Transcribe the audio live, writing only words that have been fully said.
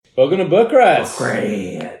Welcome to Book Rats. Book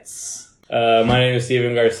Rats. My name is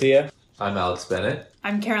Steven Garcia. I'm Alex Bennett.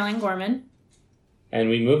 I'm Caroline Gorman. And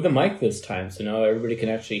we moved the mic this time, so now everybody can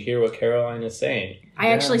actually hear what Caroline is saying.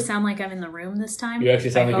 I actually sound like I'm in the room this time. You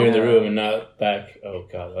actually sound like you're in the room and not back. Oh,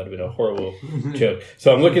 God, that would have been a horrible joke.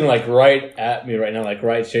 So I'm looking like right at me right now, like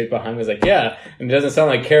right straight behind me. It's like, yeah. And it doesn't sound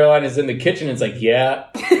like Caroline is in the kitchen. It's like, yeah.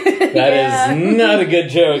 That is not a good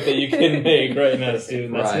joke that you can make right now,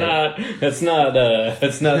 Steven. That's not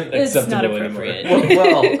acceptable appropriate. anymore.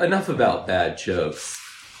 Well, enough about bad jokes.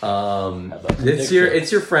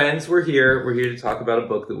 It's your friends. We're here to talk about a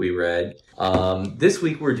book that we read. This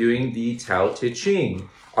week we're doing the Tao Te Ching,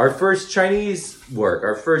 our first Chinese work,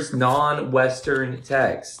 our first non-Western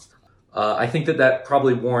text. I think that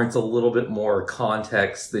probably warrants a little bit more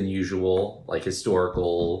context than usual, like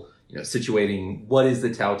historical, situating what is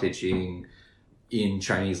the Tao Te Ching in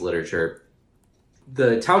Chinese literature.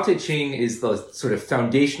 The Tao Te Ching is the sort of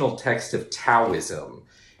foundational text of Taoism.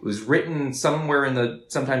 It was written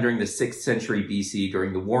sometime during the 6th century BC,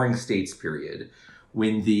 during the Warring States period,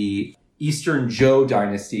 when the Eastern Zhou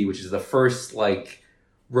dynasty, which is the first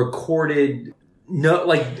recorded,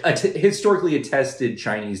 historically attested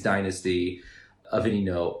Chinese dynasty of any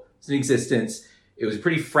note, was in existence. It was a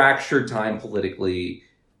pretty fractured time politically,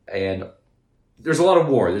 and there's a lot of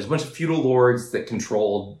war. There's a bunch of feudal lords that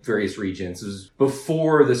controlled various regions. It was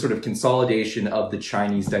before the sort of consolidation of the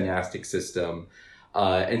Chinese dynastic system.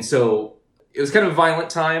 And so it was kind of a violent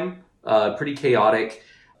time, pretty chaotic.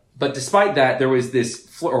 But despite that, there was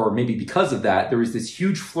this, or maybe because of that, there was this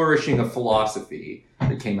huge flourishing of philosophy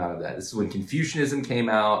that came out of that. This is when Confucianism came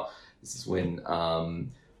out. This is when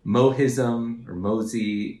Mohism or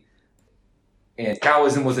Mozi, and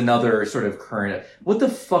Taoism was another sort of current. What the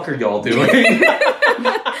fuck are y'all doing? Steven's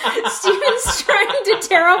trying to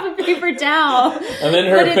tear off a paper towel. And then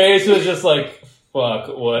her face was just like, fuck,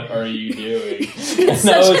 what are you doing? And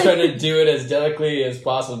I was trying to do it as delicately as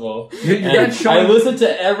possible. I listened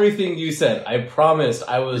to everything you said. I promised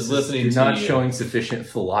I was listening to you. You're not showing sufficient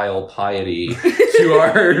filial piety to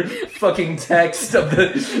our fucking text of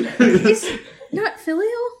the... Is not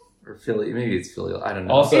filial? Or filial. Maybe it's filial. I don't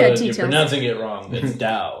know. Also, you're pronouncing it wrong. It's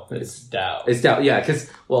Dao. It's Dao. It's Dao, yeah, because,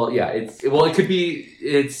 it could be,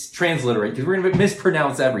 it's transliterate, because we're going to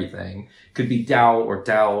mispronounce everything. Could be Dao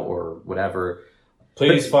or whatever.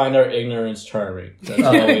 Please find our ignorance charming. That's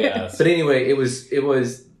all we ask. But anyway, it was,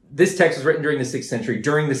 this text was written during the 6th century,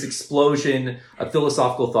 during this explosion of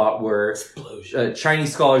philosophical thought where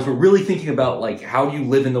Chinese scholars were really thinking about, how do you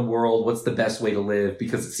live in the world? What's the best way to live?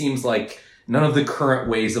 Because it seems like none of the current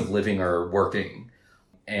ways of living are working.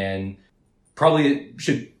 And probably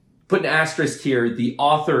should put an asterisk here. The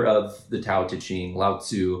author of the Tao Te Ching, Lao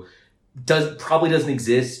Tzu, probably doesn't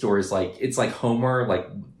exist, or is it's like Homer.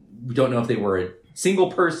 We don't know if they were a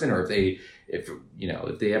single person or if they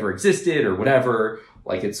ever existed or whatever.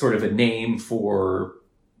 It's sort of a name for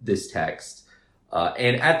this text.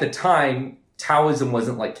 And at the time, Taoism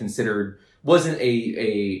wasn't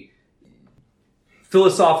a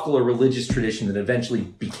philosophical or religious tradition that eventually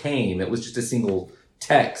became. It was just a single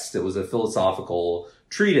text. It was a philosophical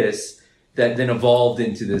treatise that then evolved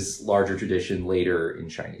into this larger tradition later in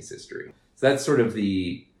Chinese history. So that's sort of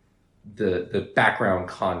the background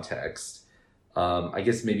context. I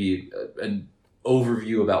guess maybe an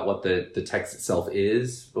overview about what the text itself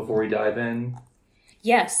is before we dive in.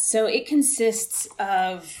 Yes. So it consists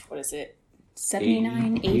of,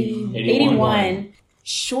 79, 80, 81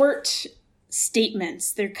 short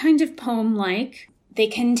statements. They're kind of poem-like. They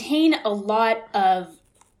contain a lot of,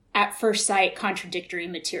 at first sight, contradictory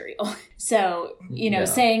material. So,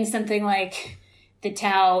 saying something like, the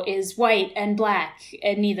Tao is white and black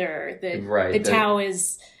and neither. The Tao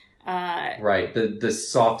is... right. The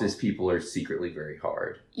softest people are secretly very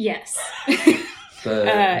hard. Yes.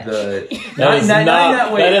 That is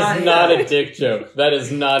not a dick joke. That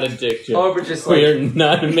is not a dick joke. Oh, but just we're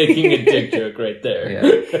not making a dick joke right there. Yeah.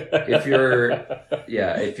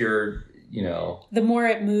 If you're, the more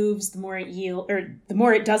it moves, the more it yields, or the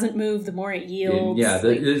more it doesn't move, the more it yields. Yeah.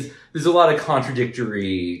 There's a lot of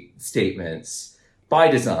contradictory statements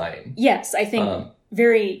by design. Yes, I think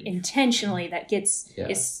very intentionally that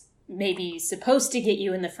is maybe supposed to get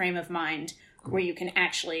you in the frame of mind where you can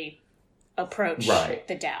actually approach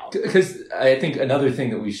the Tao. Because I think another thing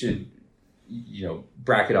that we should,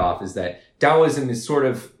 bracket off is that Taoism is sort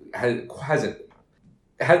of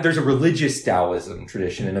there's a religious Taoism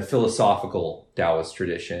tradition and a philosophical Taoist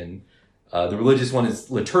tradition. The religious one is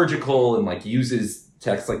liturgical and uses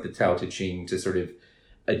texts like the Tao Te Ching to sort of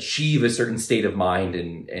achieve a certain state of mind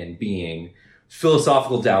and being.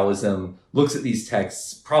 philosophical Taoism looks at these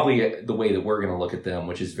texts probably the way that we're going to look at them,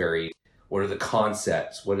 which is very, what are the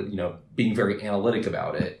concepts? Being very analytic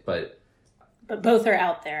about it. But both are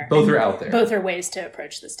out there. Both are out there. Both are ways to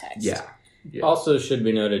approach this text. Yeah. Also should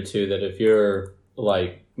be noted, too, that if you're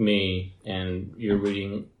like me and you're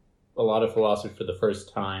reading a lot of philosophy for the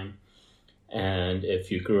first time, and if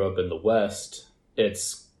you grew up in the West,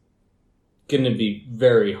 it's going to be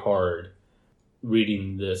very hard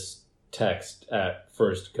reading this text at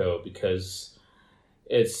first go because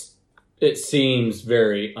it seems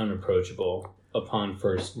very unapproachable upon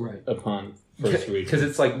first reading. Because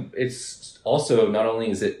it's also, not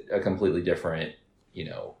only is it a completely different,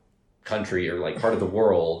 country or like part of the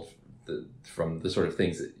world from the sort of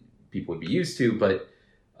things that people would be used to, but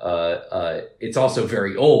it's also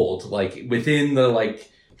very old, like within the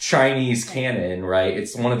like Chinese canon, right?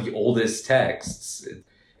 It's one of the oldest texts.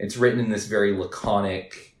 It's written in this very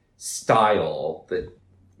laconic style that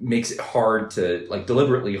makes it hard to, like,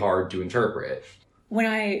 deliberately hard to interpret. When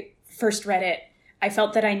I first read it, I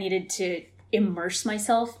felt that I needed to immerse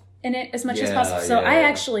myself in it as much as possible. So I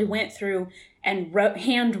actually went through and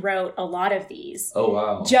hand wrote a lot of these. Oh,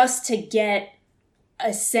 wow. Just to get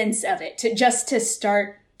a sense of it, to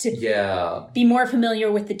start to be more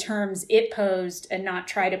familiar with the terms it posed and not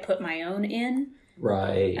try to put my own in.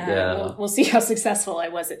 Right, We'll see how successful I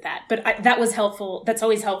was at that. But that was helpful. That's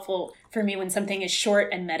always helpful for me when something is short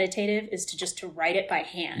and meditative, is to write it by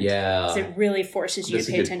hand. Yeah. Because it really forces you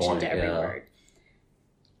to pay attention to every word.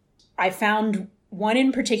 I found one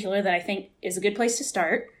in particular that I think is a good place to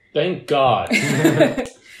start. Thank God.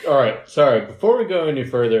 All right, sorry. Before we go any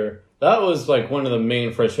further, that was like one of the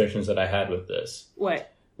main frustrations that I had with this.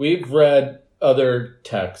 What? We've read other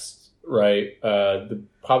texts, right?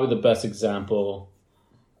 Probably the best example,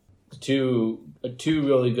 two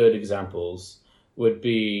really good examples would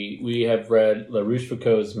be, we have read La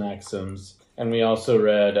Rochefoucauld's Maxims, and we also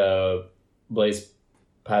read Blaise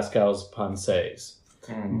Pascal's Pensées.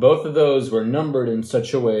 Both of those were numbered in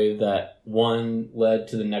such a way that one led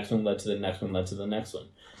to the next one, led to the next one, led to the next one.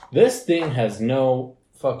 This thing has no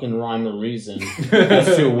fucking rhyme or reason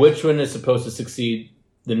as to which one is supposed to succeed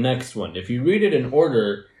the next one. If you read it in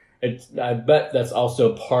order, I bet that's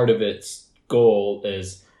also part of its goal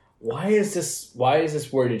is, why is this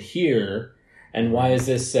worded here, and why is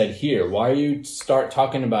this said here? Why you start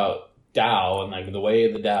talking about Tao and like the way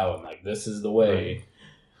of the Tao and like this is the way. Right.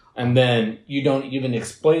 And then you don't even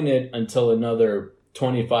explain it until another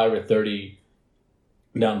 25 or 30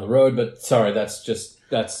 down the road. But sorry,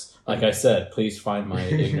 that's like I said, please find my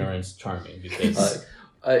ignorance charming, because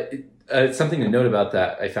something to note about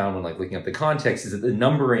that I found when like looking up the context is that the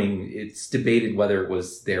numbering, it's debated whether it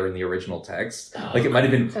was there in the original text. Like it might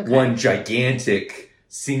have been one gigantic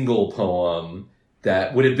single poem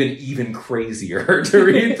that would have been even crazier to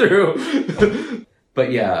read through.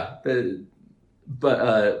 But yeah,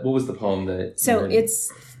 what was the poem that... So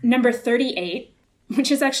it's number 38,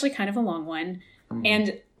 which is actually kind of a long one.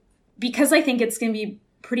 And because I think it's going to be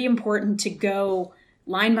pretty important to go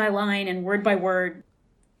line by line and word by word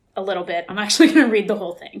a little bit, I'm actually going to read the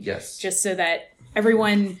whole thing. Yes. Just so that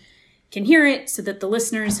everyone can hear it, so that the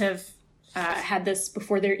listeners have had this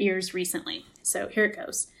before their ears recently. So here it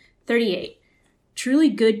goes. 38. Truly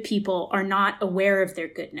good people are not aware of their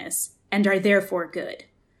goodness and are therefore good.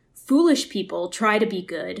 Foolish people try to be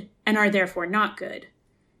good and are therefore not good.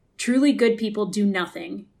 Truly good people do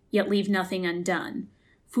nothing, yet leave nothing undone.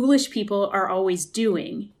 Foolish people are always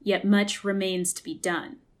doing, yet much remains to be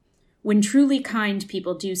done. When truly kind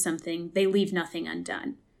people do something, they leave nothing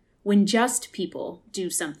undone. When just people do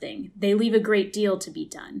something, they leave a great deal to be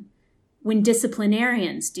done. When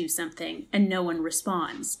disciplinarians do something and no one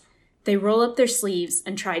responds, they roll up their sleeves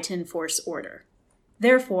and try to enforce order.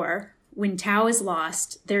 Therefore, when Tao is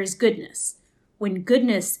lost, there is goodness. When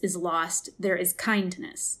goodness is lost, there is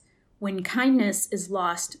kindness. When kindness is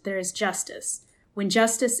lost, there is justice. When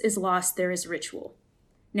justice is lost, there is ritual.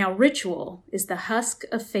 Now, ritual is the husk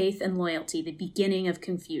of faith and loyalty, the beginning of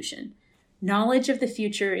confusion. Knowledge of the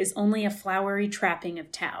future is only a flowery trapping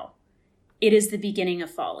of Tao. It is the beginning of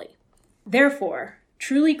folly. Therefore,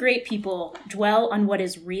 truly great people dwell on what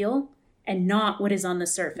is real and not what is on the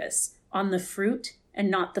surface, on the fruit and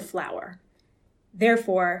not the flower.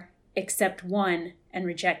 Therefore, accept one and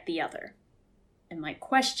reject the other. And my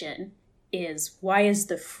question is, why is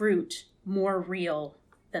the fruit more real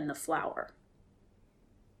than the flower?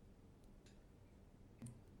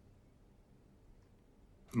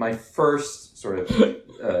 My first sort of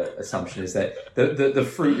assumption is that the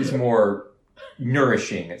fruit is more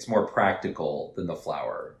nourishing, it's more practical than the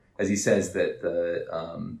flower. As he says that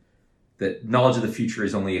the that knowledge of the future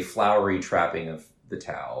is only a flowery trapping of the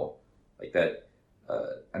Tao, like that.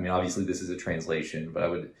 I mean, obviously this is a translation, but I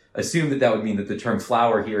would assume that would mean that the term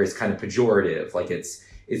flower here is kind of pejorative, like it's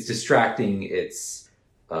distracting, it sort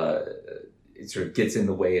of gets in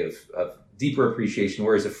the way of deeper appreciation,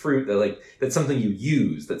 whereas a fruit that's something you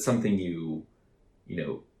use, that's something you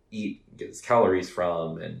eat, get its calories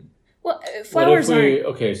from, and flowers aren't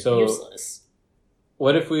useless.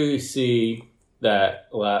 What if we see that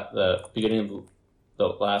the beginning of the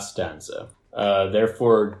last stanza?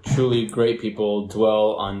 Therefore, truly great people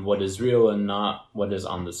dwell on what is real and not what is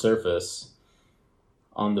on the surface,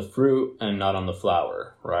 on the fruit and not on the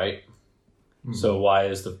flower, right? Mm-hmm. So why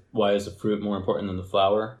is the fruit more important than the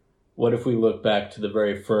flower? What if we look back to the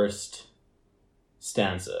very first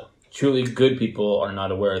stanza? Truly good people are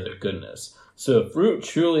not aware of their goodness. So a fruit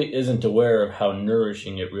truly isn't aware of how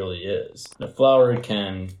nourishing it really is. The flower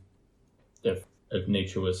can, if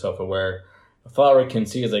nature was self-aware, a flower can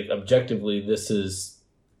see as like objectively this is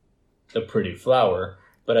a pretty flower,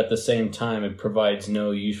 but at the same time it provides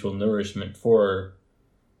no useful nourishment for,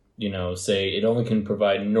 say it only can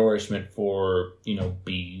provide nourishment for,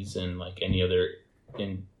 bees and like any other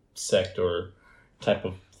insect or type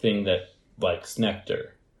of thing that likes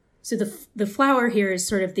nectar. So the flower here is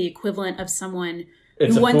sort of the equivalent of someone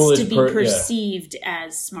who wants to be perceived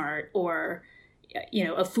as smart, or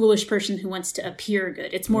a foolish person who wants to appear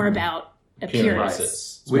good. It's more about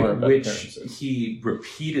appearance. Which he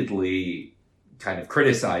repeatedly kind of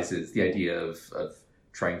criticizes the idea of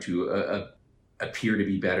trying to appear to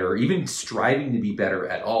be better, or even striving to be better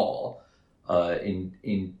at all. Sorry,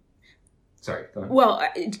 go ahead. Well,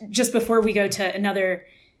 just before we go to another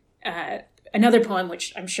poem,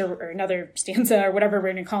 which I'm sure, or another stanza, or whatever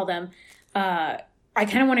we're going to call them, I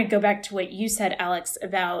kind of want to go back to what you said, Alex,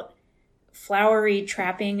 about flowery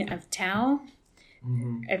trapping of Tao.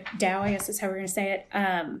 Mm-hmm. Tao, I guess is how we're going to say it.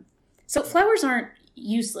 So flowers aren't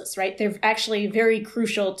useless, right? They're actually very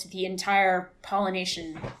crucial to the entire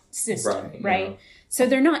pollination system, right? Yeah. So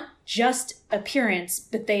they're not just appearance,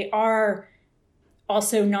 but they are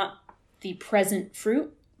also not the present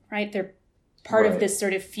fruit, right? They're part of this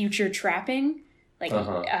sort of future trapping. Like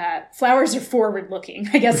flowers are forward-looking,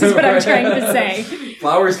 I guess is what I'm trying to say.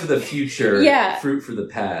 Flowers for the future, fruit for the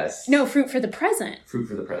past. No, fruit for the present. Fruit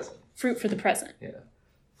for the present. Fruit for the present. Yeah.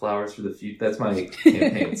 Flowers for the future. That's my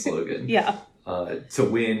campaign slogan. Yeah. To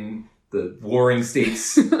win the Warring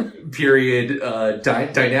States period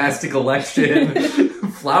dynastic election.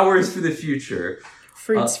 Flowers for the future.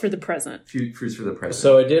 Fruits for the present. Fruits for the present.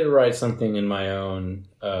 So I did write something in my own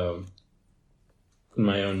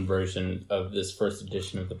version of this first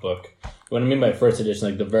edition of the book. What I mean by first edition,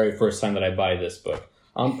 like the very first time that I buy this book.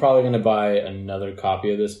 I'm probably going to buy another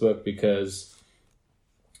copy of this book because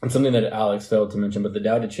it's something that Alex failed to mention, but the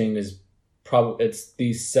Tao Te Ching is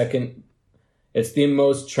it's the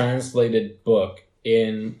most translated book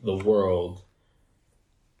in the world,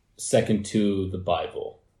 second to the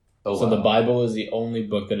Bible. Oh, so wow. The Bible is the only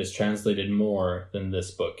book that is translated more than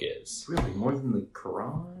this book is. Really? More than the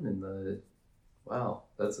Quran and the... Wow,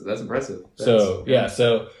 that's impressive. So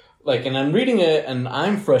and I'm reading it and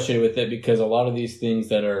I'm frustrated with it because a lot of these things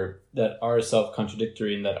that are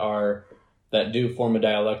self-contradictory and that do form a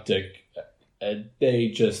dialectic, they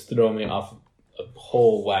just throw me off a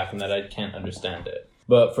whole whack and that I can't understand it.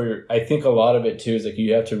 But I think a lot of it too is like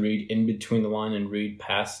you have to read in between the line and read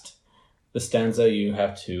past the stanza. You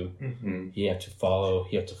have to follow.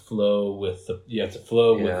 You have to flow with with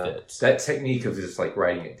it. That technique of just like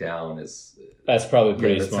writing it down that's probably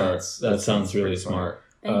pretty smart. That sounds really smart.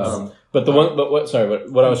 But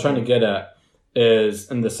what I was trying to get at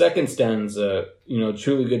is in the second stanza,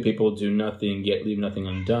 truly good people do nothing yet leave nothing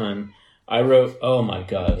undone. I wrote, oh my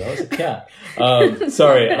God, that was a cat. I'm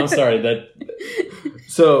sorry.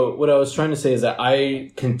 So what I was trying to say is that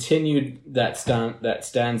I continued that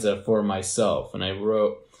stanza for myself, and I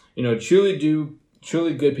wrote, truly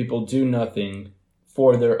good people do nothing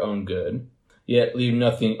for their own good, yet leave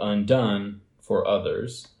nothing undone for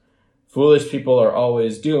others. Foolish people are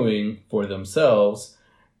always doing for themselves,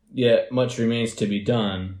 yet much remains to be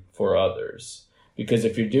done for others. Because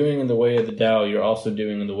if you're doing in the way of the Tao, you're also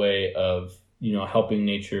doing in the way of, helping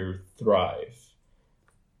nature thrive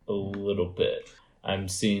a little bit. I'm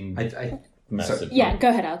seeing massive... Yeah, go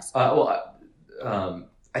ahead, Alex.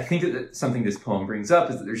 I think that something this poem brings up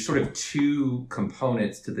is that there's sort of two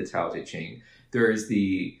components to the Tao Te Ching. There is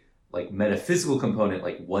the metaphysical component,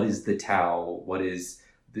 like what is the Tao? What is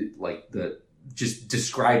the just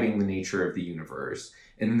describing the nature of the universe.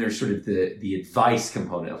 And then there's sort of the advice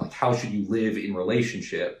component of how should you live in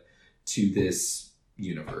relationship to this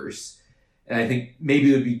universe. And I think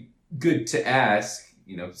maybe it would be good to ask,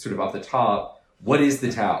 sort of off the top, what is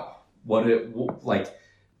the Tao? What is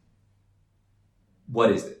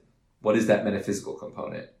it? What is that metaphysical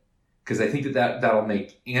component? Because I think that'll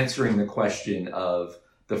make answering the question of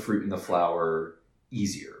the fruit and the flower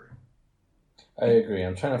easier. I agree.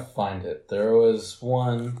 I'm trying to find it. There was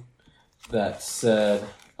one that said,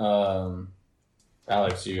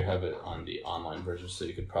 Alex, you have it on the online version, so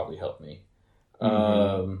you could probably help me.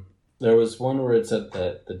 There was one where it said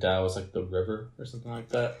that the Tao was like the river or something like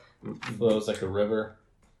that. Flows like a river.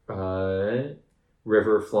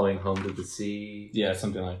 River flowing home to the sea. Yeah,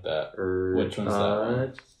 something like that. Which one's that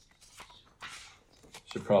one?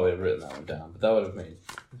 Should probably have written that one down, but that would have made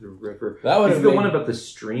the river. That would have the one about the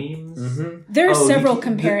streams. Mm-hmm. There are several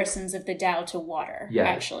comparisons of the Tao to water. Yeah,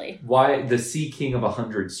 actually. Why the Sea King of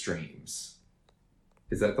 100 Streams?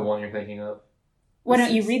 Is that the one you're thinking of? Why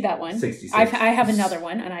don't you read that one? 66. I have another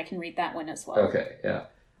one, and I can read that one as well. Okay, yeah.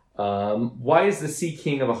 Why is the Sea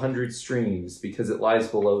King of 100 Streams? Because it lies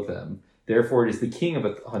below them. Therefore, it is the king of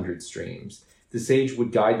 100 streams. If the sage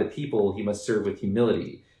would guide the people, he must serve with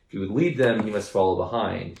humility. If he would lead them, he must follow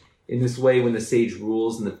behind. In this way, when the sage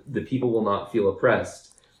rules, and the people will not feel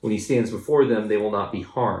oppressed. When he stands before them, they will not be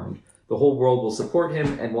harmed. The whole world will support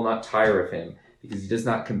him and will not tire of him, because he does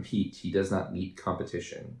not compete. He does not meet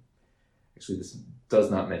competition. Actually, this does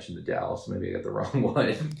not mention the Tao, so maybe I got the wrong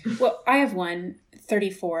one. Well, I have one,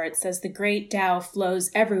 34. It says, the great Tao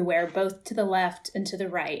flows everywhere, both to the left and to the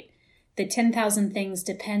right. The 10,000 things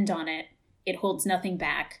depend on it. It holds nothing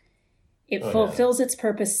back. It fulfills its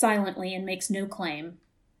purpose silently and makes no claim.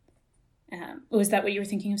 Was that what you were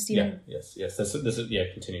thinking of, Stephen? Yeah, yes. This is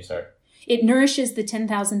continue, sorry. It nourishes the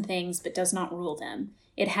 10,000 things, but does not rule them.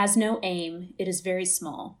 It has no aim. It is very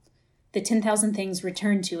small. The 10,000 things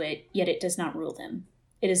return to it, yet it does not rule them.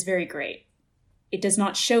 It is very great. It does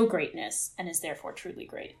not show greatness, and is therefore truly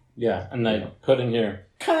great. Yeah, and I put in here,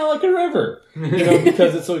 kind of like a river,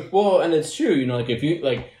 because it's like, well, and it's true, like if you,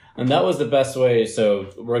 and that was the best way, so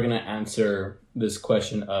we're going to answer this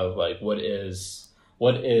question of, what is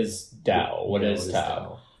Tao? What is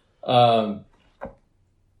Tao?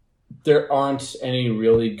 There aren't any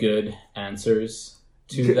really good answers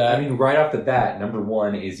to that. I mean, right off the bat, number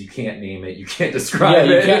one is you can't name it, you can't describe it.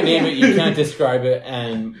 Yeah, you can't name it, you can't describe it,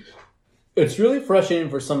 and it's really frustrating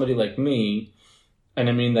for somebody like me, and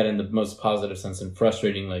I mean that in the most positive sense, and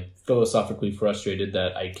frustrating, philosophically frustrated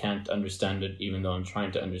that I can't understand it, even though I'm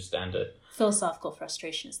trying to understand it. Philosophical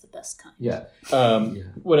frustration is the best kind. Yeah.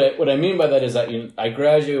 What I mean by that is that I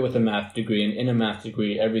graduated with a math degree, and in a math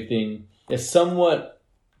degree, everything is somewhat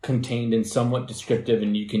contained and somewhat descriptive,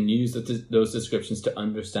 and you can use those descriptions to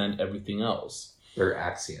understand everything else. They're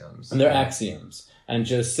axioms. And they're axioms. And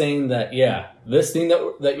just saying that, this thing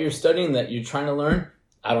that you're studying, that you're trying to learn,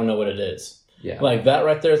 I don't know what it is. Yeah. That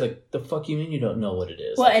right there is the fuck you mean you don't know what it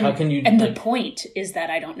is? Well, how can you... And the point is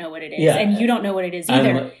that I don't know what it is. And you don't know what it is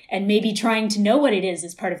either. And maybe trying to know what it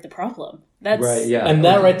is part of the problem. That's... Right, yeah. And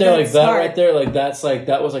that right there,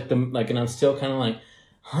 that was and I'm still kind of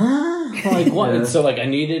huh? What? And so, I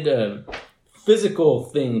needed a physical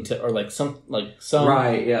thing to, or some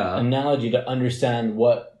right, yeah, analogy to understand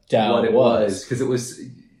what Tao was. Because it was...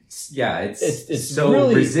 Yeah, it's so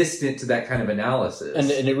really resistant to that kind of analysis.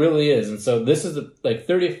 And it really is. And so this is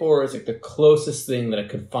 34 is the closest thing that I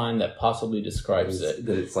could find that possibly describes it.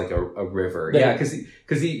 That it's like a river.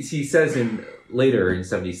 Because he says later in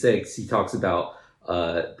 76, he talks about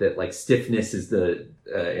that stiffness is the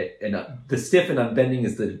stiff and unbending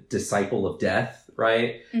is the disciple of death,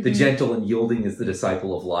 right? Mm-hmm. The gentle and yielding is the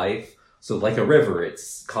disciple of life. So like a river,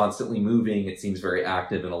 it's constantly moving. It seems very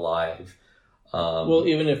active and alive. Well,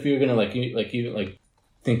 even if you're gonna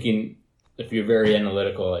thinking, if you're very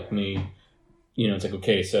analytical like me, it's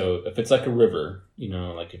okay. So if it's like a river,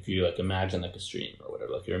 if you imagine a stream or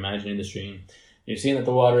whatever, you're imagining the stream, you're seeing that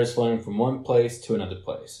the water is flowing from one place to another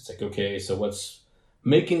place. It's okay. So what's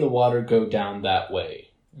making the water go down that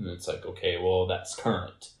way? And it's okay, well, that's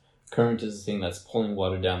current. Current is the thing that's pulling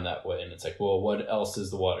water down that way. And it's well, what else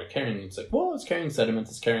is the water carrying? It's well, it's carrying sediments.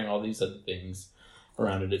 It's carrying all these other things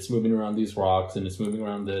around it. It's moving around these rocks and it's moving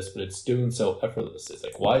around this, but it's doing so effortlessly.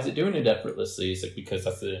 It's why is it doing it effortlessly? It's because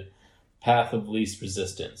that's the path of least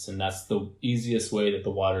resistance, and that's the easiest way that the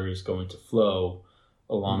water is going to flow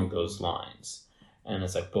along those lines. And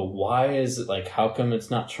it's but why is it how come it's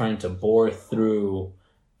not trying to bore through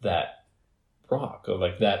that rock or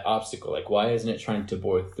that obstacle? Why isn't it trying to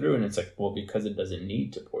bore through? And it's well, because it doesn't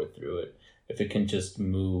need to bore through it if it can just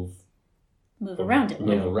move around it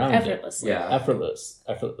effortlessly. Yeah,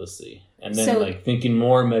 effortlessly. And then thinking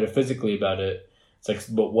more metaphysically about it, it's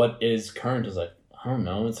but what is current? Is I don't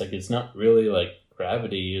know. It's it's not really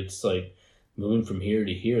gravity. It's like moving from here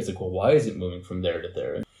to here. It's like, well, why is it moving from there to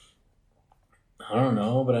there? I don't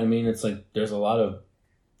know, but I mean, it's like there's a lot of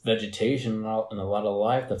vegetation and a lot of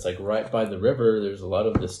life that's like right by the river. There's a lot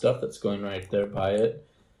of this stuff that's going right there by it.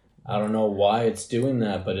 I don't know why it's doing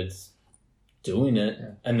that, but it's doing it.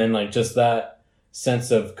 Yeah. And then like just that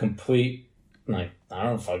sense of complete, like, I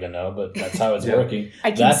don't fucking know, but that's how it's working.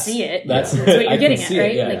 I can see it. That's what you're getting at,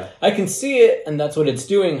 right? Yeah. Like, I can see it, and that's what it's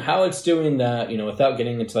doing. How it's doing that, without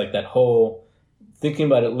getting into like that whole thinking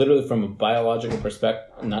about it literally from a biological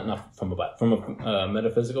perspective, not from a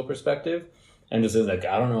metaphysical perspective. And just like,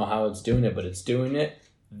 I don't know how it's doing it, but it's doing it.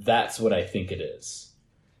 That's what I think it is.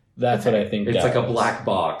 That's what I think. It's like a black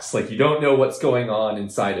box. Like you don't know what's going on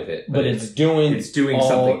inside of it, but it's doing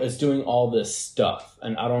something. It's doing all this stuff,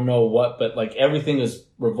 and I don't know what, but like everything is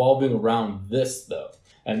revolving around this though,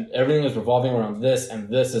 and everything is revolving around this, and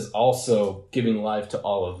this is also giving life to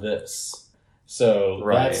all of this. So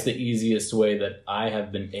that's the easiest way that I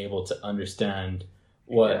have been able to understand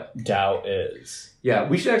what Tao is. Yeah,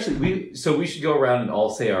 we should go around and all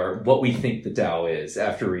say what we think the Tao is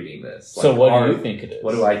after reading this. Like, so what do you think it is?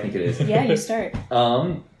 What do I think it is? Yeah, you start.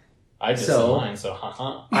 I just said mine, so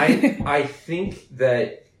haha. I think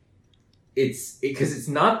that because it's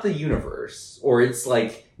not the universe, or it's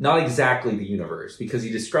like not exactly the universe, because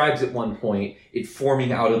he describes at one point it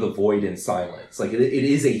forming out of the void in silence. Like it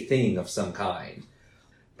is a thing of some kind.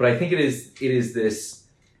 But I think it is this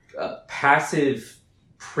passive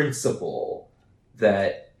principle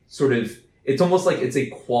that sort of, it's almost like it's a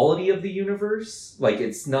quality of the universe. Like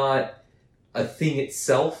it's not a thing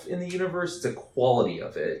itself in the universe, it's a quality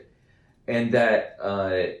of it. And that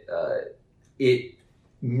it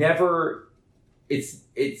never,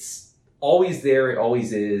 it's always there, it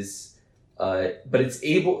always is, but it's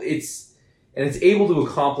able to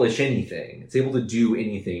accomplish anything. It's able to do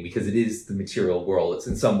anything because it is the material world. It's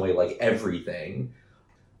in some way like everything.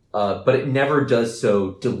 But it never does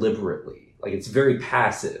so deliberately. Like it's very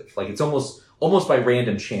passive. Like it's almost by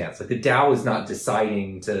random chance. Like the Tao is not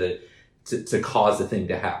deciding to cause the thing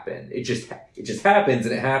to happen. It just happens,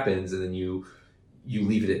 and it happens, and then you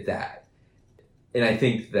leave it at that. And I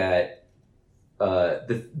think that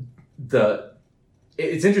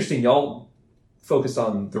it's interesting. Y'all focused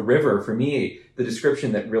on the river. For me, the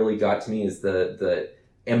description that really got to me is the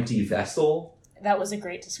empty vessel. That was a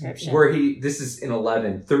great description. This is in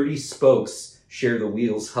 11, 30 spokes share the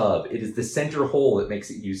wheel's hub. It is the center hole that makes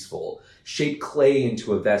it useful. Shape clay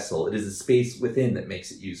into a vessel. It is the space within that makes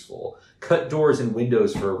it useful. Cut doors and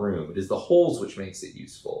windows for a room. It is the holes which makes it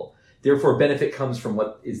useful. Therefore, benefit comes from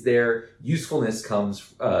what is there. Usefulness comes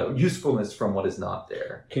from what is not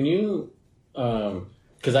there. Can you,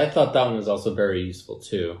 because I thought that one was also very useful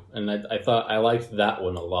too. And I thought I liked that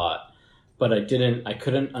one a lot, but I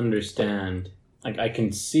couldn't understand. Like I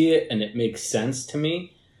can see it and it makes sense to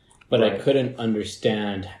me, but I couldn't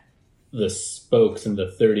understand the spokes and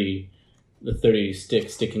the 30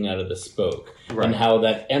 sticks sticking out of the spoke, and how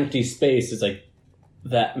that empty space is like,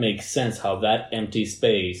 that makes sense. How that empty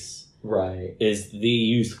space is the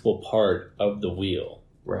useful part of the wheel.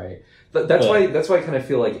 Right. That's why I kind of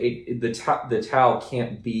feel like the Tao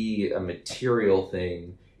can't be a material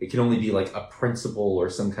thing. It can only be like a principle or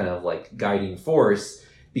some kind of like guiding force,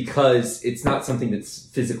 because it's not something that's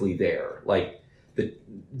physically there. Like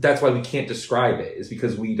that's why we can't describe it, is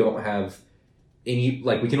because we don't have any,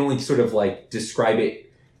 like we can only sort of like describe it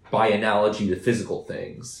by analogy to physical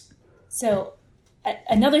things. So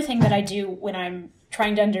another thing that I do when I'm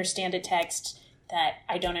trying to understand a text that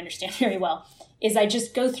I don't understand very well is I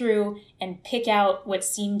just go through and pick out what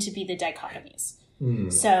seem to be the dichotomies.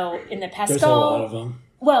 So in the Pascal, there's a lot of them.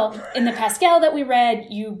 Well, in the Pascal that we read,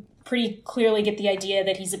 you pretty clearly get the idea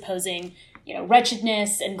that he's opposing,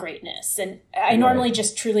 wretchedness and greatness. And I normally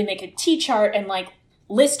just truly make a T-chart and like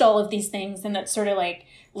list all of these things, and that sort of like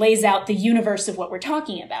lays out the universe of what we're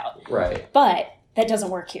talking about. Right. But that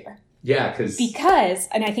doesn't work here. Yeah, because,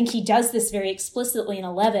 and I think he does this very explicitly in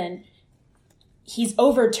 11, he's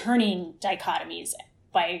overturning dichotomies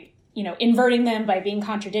by, inverting them, by being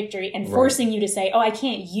contradictory and forcing you to say, oh, I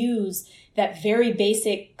can't use that very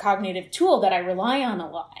basic cognitive tool that I rely on a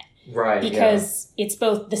lot. Right. Because it's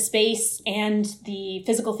both the space and the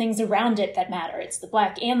physical things around it that matter. It's the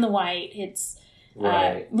black and the white. It's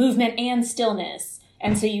movement and stillness.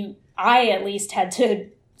 And so I at least had to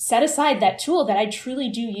set aside that tool that I truly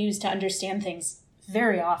do use to understand things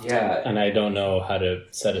very often. Yeah. And I don't know how to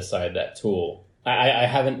set aside that tool. I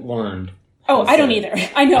haven't learned. Oh, I don't either.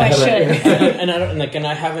 I know I should. and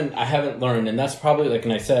I haven't learned, and that's probably like,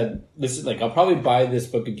 and I said, this is like, I'll probably buy this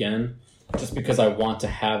book again just because I want to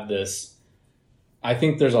have this I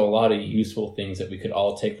think there's a lot of useful things that we could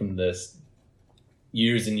all take from this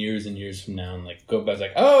years and years and years from now and like go back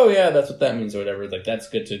like, oh yeah, that's what that means or whatever. Like that's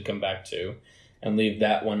good to come back to and leave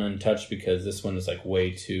that one untouched because this one is like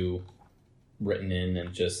way too written in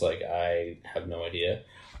and just like I have no idea.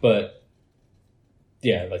 But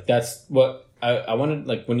yeah, like that's what I wanted,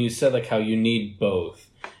 like when you said like how you need both,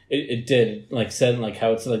 it did like said like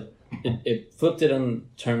how it's like it flipped it in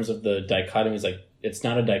terms of the dichotomies. Like it's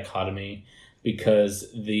not a dichotomy because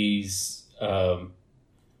these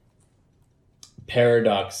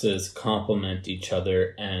paradoxes complement each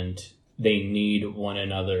other and they need one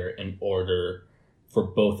another in order for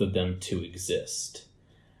both of them to exist.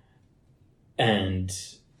 And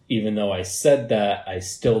even though I said that, I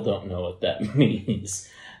still don't know what that means.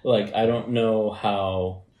 Like, I don't know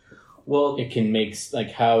how it can make,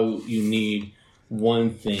 like, how you need one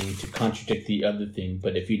thing to contradict the other thing,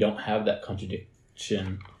 but if you don't have that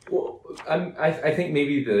contradiction... Well, I think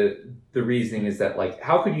maybe the reasoning is that, like,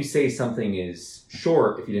 how could you say something is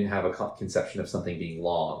short if you didn't have a conception of something being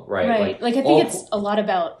long, right? Right. Like I think it's a lot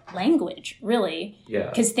about language, really. Yeah.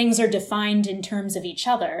 Because things are defined in terms of each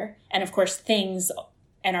other, and of course things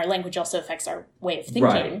and our language also affects our way of thinking.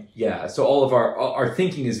 Right. Yeah. So all of our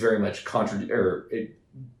thinking is very much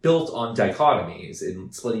built on dichotomies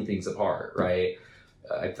and splitting things apart, right?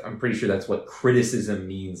 I'm pretty sure that's what criticism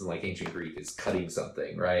means in like ancient Greek is cutting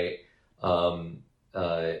something, right?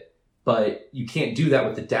 But you can't do that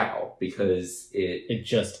with the Tao because it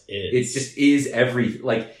just is. It just is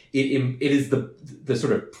like it is the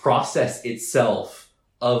sort of process itself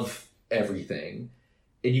of everything,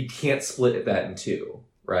 and you can't split that in two,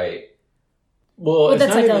 right? Well,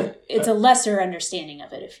 that's like it's a lesser understanding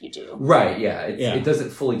of it if you do. Right. Yeah. It doesn't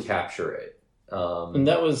fully capture it. And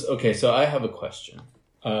that was okay. So I have a question.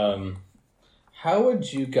 How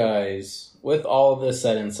would you guys, with all of this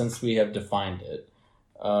said, and since we have defined it,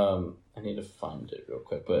 I need to find it real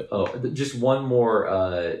quick. But just one more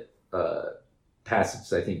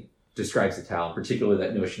passage I think describes the Tao, in particular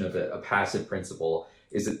that notion of a passive principle.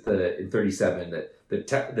 Is it in 37 that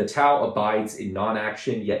the Tao abides in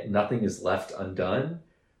non-action, yet nothing is left undone,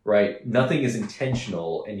 right? Nothing is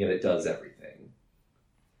intentional, and yet it does everything,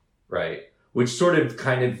 right? Which sort of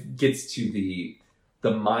kind of gets to the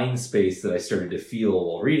mind space that I started to feel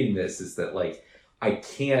while reading this, is that like I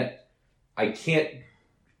can't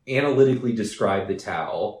analytically describe the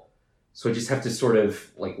Tao, so I just have to sort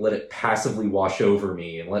of like let it passively wash over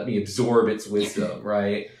me and let me absorb its wisdom,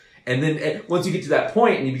 right? And then once you get to that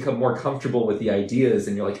point and you become more comfortable with the ideas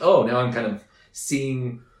and you're like, oh, now I'm kind of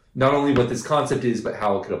seeing not only what this concept is, but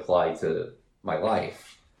how it could apply to my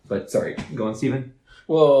life. But sorry, go on, Stephen.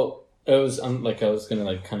 Well, it was like I was gonna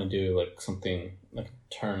like kind of do like something like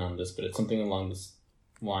a turn on this, but it's something along the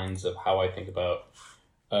lines of how I think about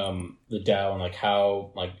the Tao and like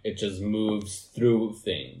how like it just moves through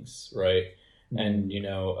things, right? Mm-hmm. And you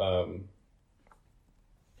know,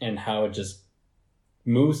 and how it just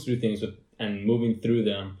moves through things and moving through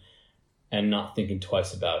them and not thinking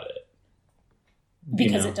twice about it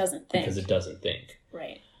because it doesn't think.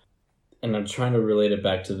 Right. And I'm trying to relate it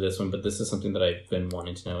back to this one, but this is something that I've been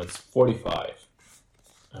wanting to know. It's 45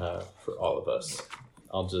 for all of us.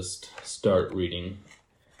 I'll just start reading.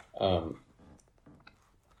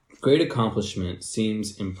 Great accomplishment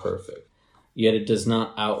seems imperfect, yet it does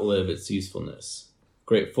not outlive its usefulness.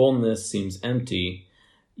 Great fullness seems empty,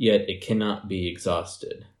 yet it cannot be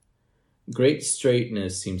exhausted. Great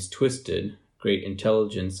straightness seems twisted. Great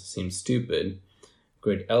intelligence seems stupid.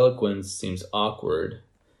 Great eloquence seems awkward.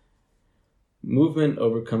 Movement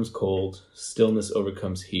overcomes cold. Stillness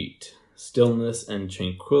overcomes heat. Stillness and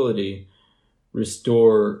tranquility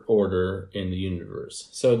restore order in the universe.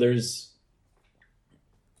 So there's...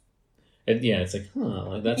 it's like,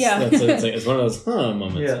 huh. It's one of those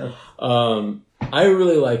moments. Yeah. I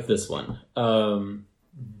really like this one.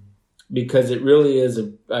 Because it really is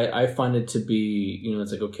I find it to be, you know,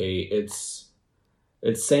 it's like, okay, it's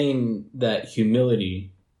saying that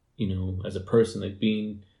humility, you know, as a person, like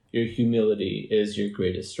your humility is your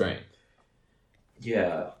greatest strength.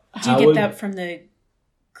 Yeah. Do you get that from the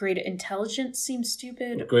great intelligence seems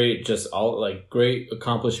stupid? Great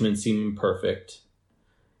accomplishments seem imperfect.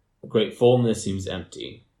 Great fullness seems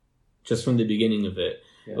empty. Just from the beginning of it.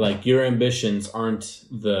 Yeah. Like your ambitions aren't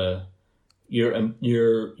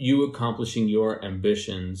you accomplishing your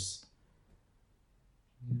ambitions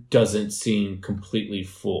doesn't seem completely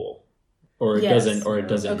full, or it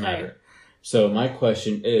doesn't matter. So my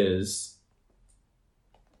question is,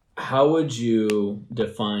 how would you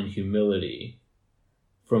define humility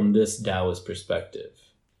from this Taoist perspective?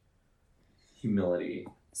 Humility.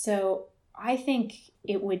 So I think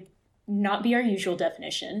it would not be our usual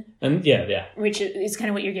definition. And yeah. Which is kind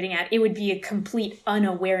of what you're getting at. It would be a complete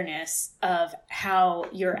unawareness of how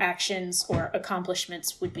your actions or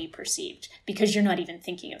accomplishments would be perceived because you're not even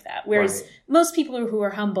thinking of that. Whereas most people who are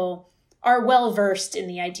humble are well versed in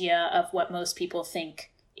the idea of what most people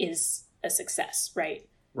think is a success, right?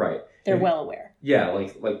 Right. They're well aware. Yeah,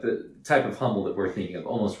 like the type of humble that we're thinking of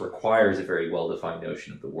almost requires a very well-defined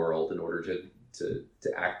notion of the world in order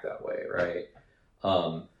to act that way, right?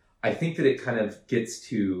 I think that it kind of gets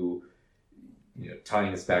to,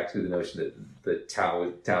 tying us back to the notion that the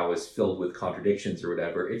Tao is filled with contradictions or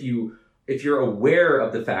whatever. If you're aware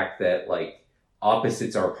of the fact that like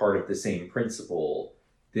opposites are part of the same principle,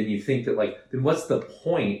 then you think that then what's the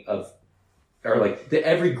point of, or that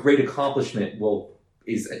every great accomplishment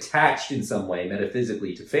is attached in some way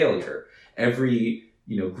metaphysically to failure. Every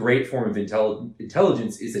great form of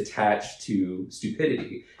intelligence is attached to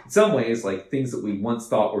stupidity. In some ways, things that we once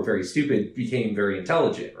thought were very stupid became very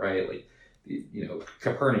intelligent, right?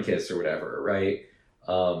 Copernicus or whatever, right?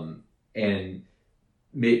 And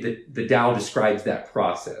the Tao describes that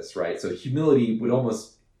process, right? So humility would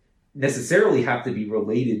almost necessarily have to be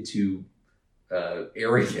related to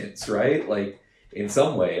arrogance, right? In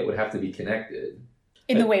some way, it would have to be connected.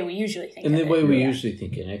 In the way we usually think. In the way we usually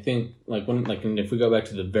think it. I think if we go back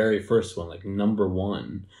to the very first one, number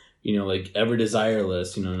one, ever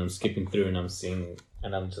desireless, and I'm skipping through and I'm seeing,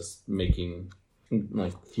 and I'm just making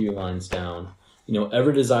a few lines down.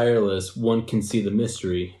 Ever desireless, one can see the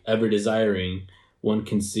mystery. Ever desiring, one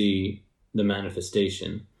can see the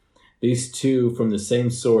manifestation. These two from the same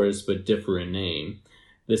source but differ in name.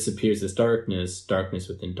 This appears as darkness, darkness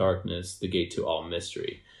within darkness, the gate to all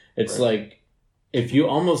mystery. It's if you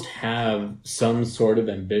almost have some sort of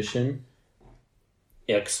ambition,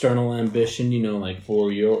 external ambition,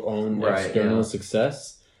 for your own external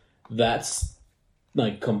success, that's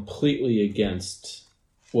completely against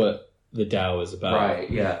what the Tao is about.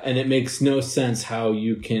 Right, yeah. And it makes no sense how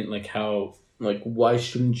you can, why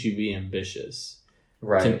shouldn't you be ambitious?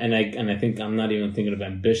 Right. And I think I'm not even thinking of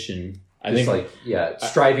ambition. I think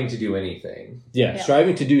striving to do anything. Yeah,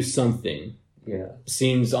 striving to do something. Yeah,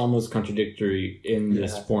 seems almost contradictory in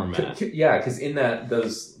this format. Yeah, because in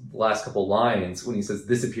those last couple lines, when he says,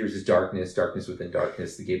 "This appears as darkness, darkness within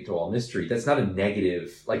darkness, the gate to all mystery," that's not a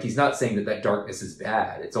negative. He's not saying that darkness is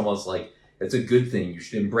bad. It's almost like it's a good thing. You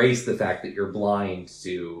should embrace the fact that you're blind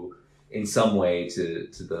to, in some way, to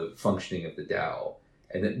the functioning of the Tao,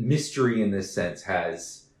 and that mystery in this sense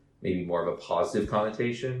has maybe more of a positive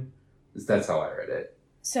connotation. That's how I read it.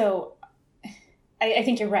 So, I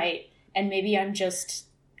think you're right. And maybe I'm just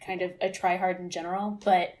kind of a tryhard in general,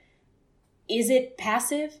 but is it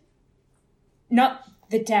passive? Not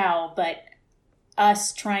the Tao, but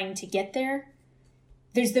us trying to get there.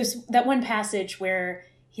 There's that one passage where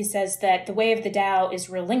he says that the way of the Tao is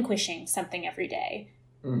relinquishing something every day,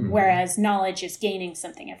 whereas knowledge is gaining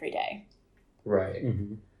something every day. Right.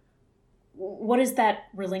 Mm-hmm. What is that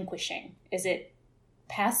relinquishing? Is it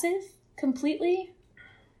passive completely?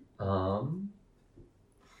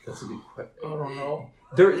 That's a good question. I don't know.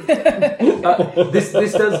 This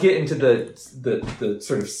does get into the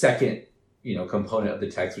sort of second component of the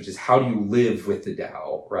text, which is how do you live with the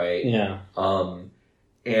Tao, right? Yeah.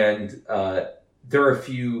 And there are a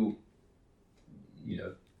few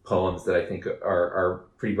poems that I think are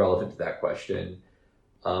pretty relevant to that question.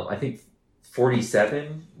 I think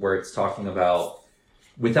 47, where it's talking about,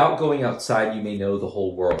 without going outside, you may know the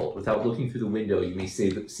whole world. Without looking through the window, you may see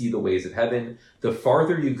the ways of heaven. The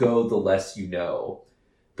farther you go, the less you know.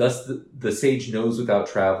 Thus the sage knows without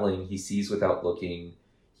traveling. He sees without looking.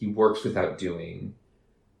 He works without doing.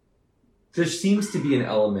 There seems to be an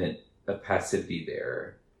element of passivity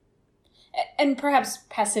there. And perhaps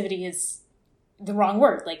passivity is the wrong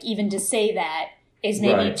word. Even to say that is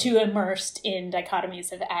maybe too immersed in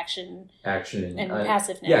dichotomies of action and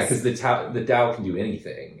passiveness. Yeah, because the Tao can do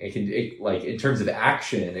anything. It can, in terms of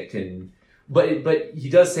action, it can. But he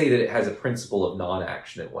does say that it has a principle of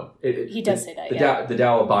non-action at one. He does say that. The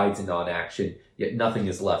Tao abides in non-action, yet nothing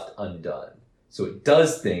is left undone. So it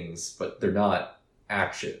does things, but they're not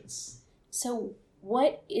actions. So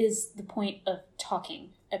what is the point of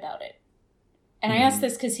talking about it? And I ask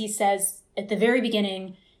this because he says at the very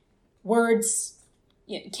beginning, words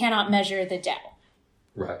cannot measure the Tao.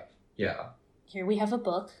 Right. Yeah. Here we have a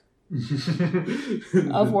book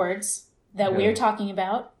of words that we're talking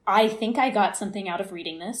about. I think I got something out of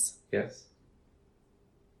reading this. Yes.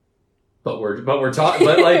 But we're talking.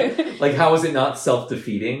 But how is it not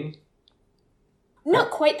self-defeating?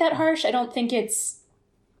 Not quite that harsh. I don't think it's,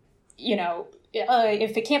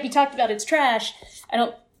 if it can't be talked about, it's trash. I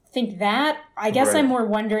don't think that. I guess Right. I'm more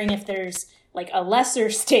wondering if there's like a lesser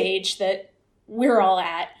stage that we're all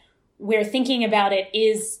at where thinking about it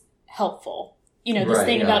is helpful. You know, this Right,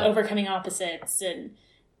 thing yeah. about overcoming opposites and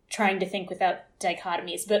trying to think without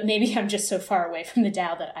dichotomies. But maybe I'm just so far away from the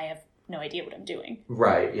Tao that I have no idea what I'm doing.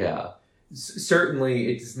 Right, yeah.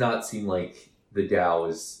 Certainly, it does not seem like the Tao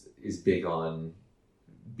is big on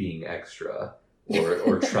being extra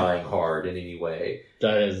or trying hard in any way.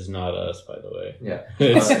 That is not us, by the way. Yeah.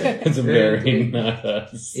 It's very not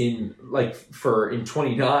us. In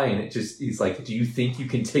 29, it just he's like, do you think you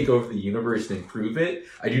can take over the universe and improve it?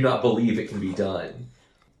 I do not believe it can be done.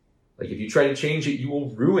 Like, if you try to change it, you will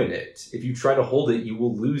ruin it. If you try to hold it, you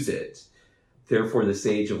will lose it. Therefore, the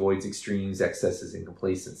sage avoids extremes, excesses, and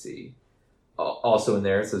complacency. Also in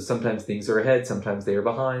there, so sometimes things are ahead, sometimes they are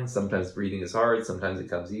behind, sometimes breathing is hard, sometimes it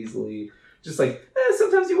comes easily. Just like,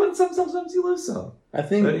 sometimes you win some, sometimes you lose some. I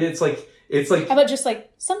think But it's like How about just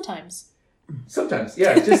like sometimes? sometimes,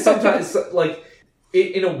 yeah, just sometimes, like,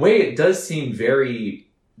 in a way, it does seem very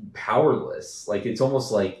powerless. Like, it's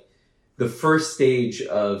almost like the first stage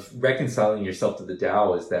of reconciling yourself to the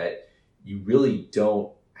Tao is that you really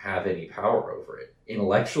don't have any power over it.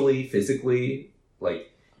 Intellectually, physically, like,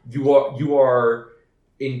 you are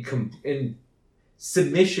in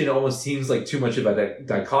submission almost seems like too much of a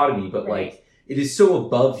dichotomy, but Right. like, it is so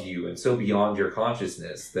above you and so beyond your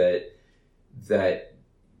consciousness that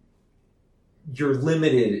you're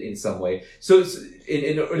limited in some way. So it's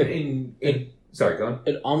sorry, go on.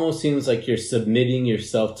 it almost seems like you're submitting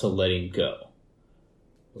yourself to letting go.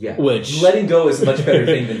 Yeah, Which- letting go is a much better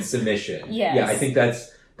thing than submission. Yes. Yeah, I think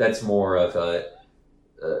that's more of a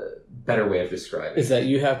better way of describing Is that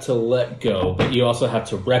you have to let go, but you also have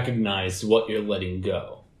to recognize what you're letting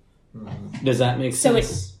go. Mhm. Does that make So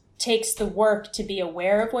sense? Takes the work to be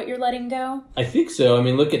aware of what you're letting go. I think so. I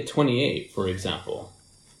mean, look at 28, for example.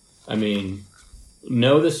 I mean,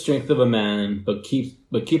 know the strength of a man, but keep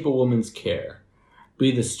a woman's care.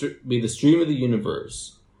 Be the stream of the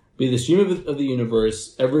universe. Be the stream of the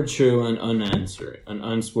universe, ever true and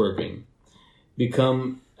unswerving.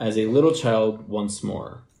 Become as a little child once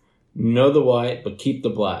more. Know the white, but keep the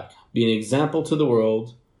black. Be an example to the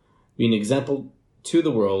world. Be an example to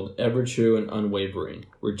the world, ever true and unwavering.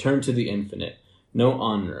 Return to the infinite. No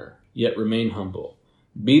honor, yet remain humble.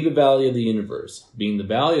 Be the value of the universe. Being the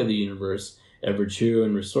value of the universe, ever true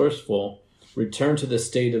and resourceful, return to the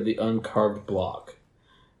state of the uncarved block.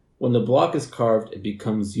 When the block is carved, it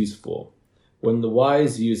becomes useful. When the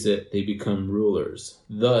wise use it, they become rulers.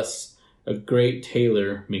 Thus, a great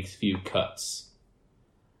tailor makes few cuts.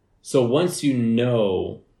 So once you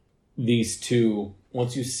know these two,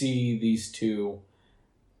 once you see these two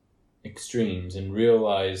extremes and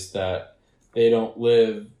realize that they don't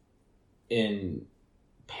live in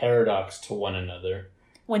paradox to one another,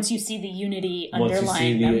 Once you see the unity once you see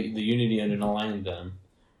underlying them. the unity underlying them,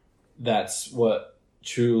 that's what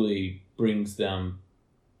truly brings them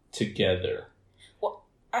together.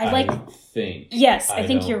 I think. Yes, I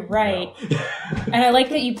think don't you're right. know. And I like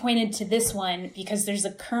that you pointed to this one because there's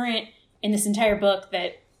a current in this entire book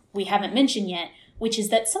that we haven't mentioned yet, which is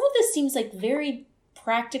that some of this seems like very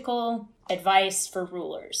practical advice for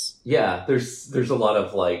rurers. Yeah, there's a lot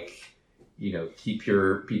of like, keep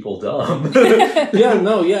your people dumb. and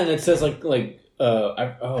it says it's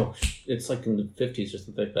like in the 50s or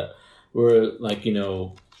something like that, where like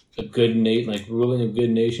a good ruling a good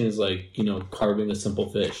nation is like carving a simple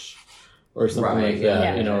fish or something Right, like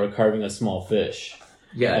that, yeah. or carving a small fish.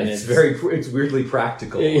 Yeah, And it's weirdly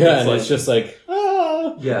practical. Yeah, and like, it's just like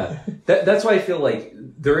yeah, that's why I feel like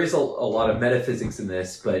there is a lot of metaphysics in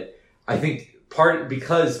this, but I think part of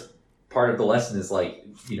the lesson is like,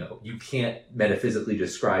 you can't metaphysically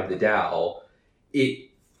describe the Tao. It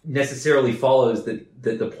necessarily follows that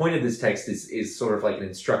the point of this text is sort of like an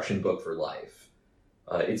instruction book for life.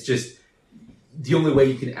 It's just the only way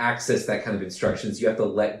you can access that kind of instructions. You have to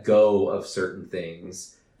let go of certain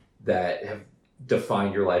things that have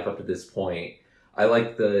defined your life up to this point. I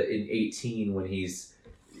like in 18 when he's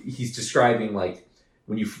describing like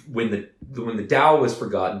when the Tao was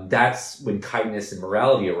forgotten, that's when kindness and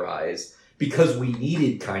morality arise, because we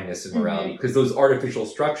needed kindness and morality, because those artificial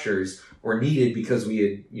structures were needed because we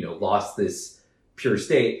had lost this pure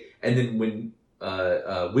state. And then when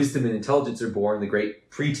wisdom and intelligence are born, the great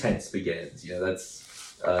pretense begins.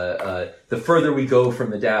 That's the further we go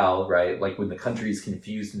from the Tao, right? Like when the country is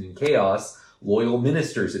confused and in chaos, loyal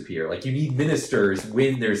ministers appear. Like you need ministers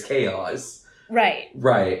when there's chaos. Right.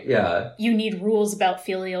 Right, yeah. You need rules about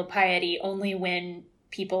filial piety only when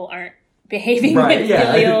people aren't behaving Right, with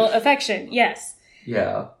yeah. filial affection. Yes.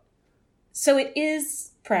 Yeah. So it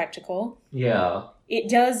is practical. Yeah. it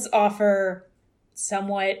does offer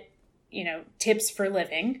somewhat, tips for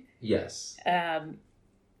living. Yes. And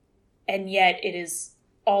yet it is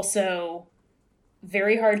also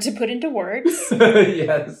very hard to put into words.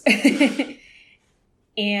 Yes.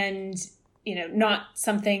 And, not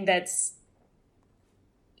something that's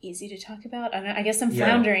easy to talk about. I guess I'm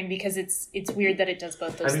floundering because it's weird that it does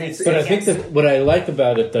both those things. But I think that what I like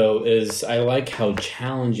about it, though, is I like how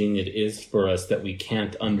challenging it is for us that we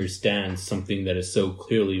can't understand something that is so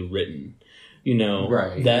clearly written.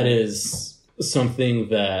 Right. That is something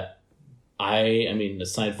that I mean,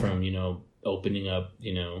 aside from, opening up,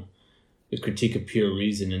 the critique of pure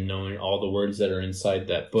reason and knowing all the words that are inside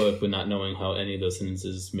that book, but not knowing how any of those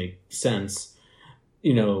sentences make sense.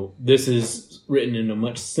 This is written in a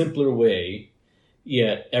much simpler way,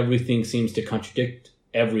 yet everything seems to contradict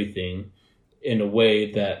everything in a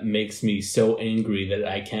way that makes me so angry that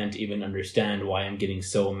I can't even understand why I'm getting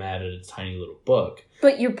so mad at a tiny little book.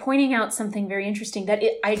 But you're pointing out something very interesting that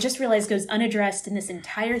I just realized goes unaddressed in this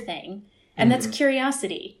entire thing, and that's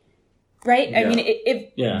curiosity, right? Yeah. I mean,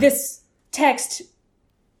 if this text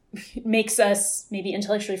makes us maybe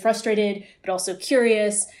intellectually frustrated, but also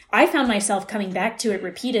curious. I found myself coming back to it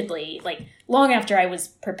repeatedly, like long after I was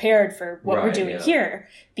prepared for what we're doing here,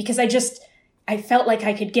 because I felt like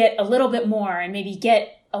I could get a little bit more and maybe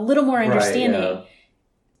get a little more understanding. Right, yeah.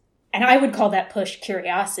 And I would call that push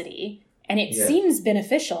curiosity. And it seems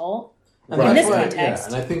beneficial in this context.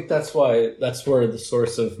 Yeah. And I think that's where the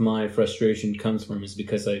source of my frustration comes from, is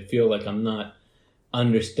because I feel like I'm not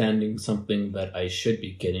understanding something that I should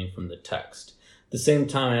be getting from the text. At the same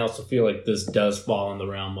time, I also feel like this does fall in the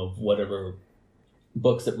realm of whatever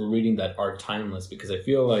books that we're reading that are timeless, because I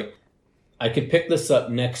feel like I could pick this up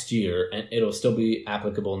next year and it'll still be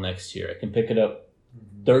applicable next year. I can pick it up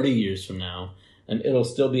 30 years from now and it'll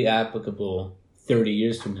still be applicable 30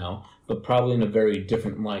 years from now, but probably in a very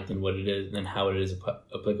different light than how it is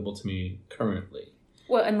applicable to me currently.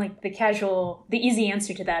 Well, and like the easy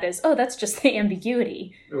answer to that is, that's just the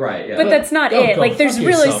ambiguity. Right, yeah. But that's not it. Like, there's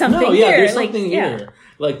really something here. There's something here. Yeah.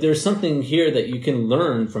 Like, there's something here that you can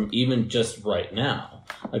learn from even just right now.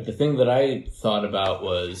 Like, the thing that I thought about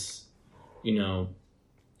was,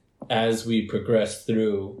 as we progress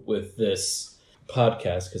through with this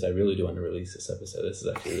podcast, because I really do want to release this episode. This is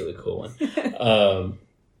actually a really cool one.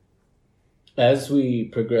 As we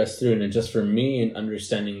progress through, and just for me in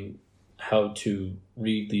understanding how to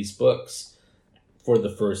read these books for the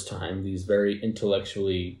first time, these very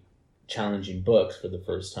intellectually challenging books for the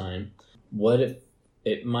first time, what if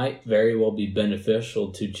it might very well be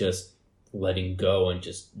beneficial to just letting go and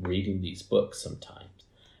just reading these books sometimes,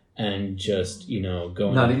 and just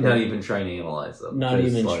going not even trying to analyze them,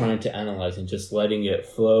 trying to analyze, and just letting it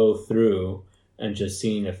flow through and just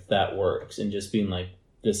seeing if that works, and just being like,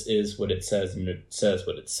 this is what it says and it says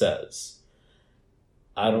what it says.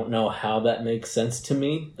 I don't know how that makes sense to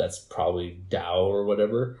me. That's probably Tao or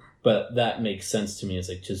whatever, but that makes sense to me. It's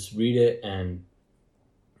like, just read it, and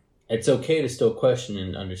it's okay to still question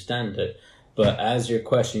and understand it. But as you're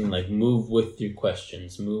questioning, like, move with your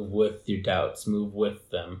questions, move with your doubts, move with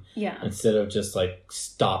them. Yeah. Instead of just like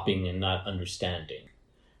stopping and not understanding.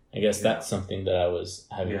 I guess that's something that I was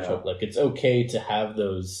having trouble. Like, it's okay to have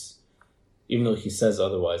those, even though he says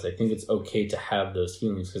otherwise, I think it's okay to have those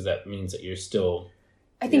feelings, because that means that you're still...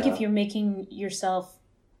 I think if you're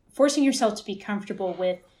forcing yourself to be comfortable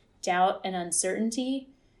with doubt and uncertainty,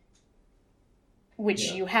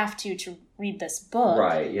 which you have to read this book.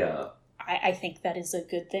 Right, yeah. I think that is a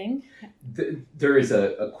good thing. There is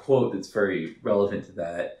a quote that's very relevant to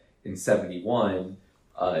that in 71.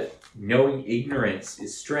 Knowing ignorance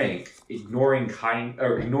is strength, ignoring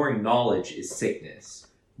knowledge is sickness.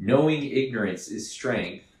 Knowing ignorance is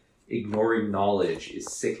strength, ignoring knowledge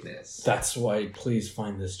is sickness. That's why, please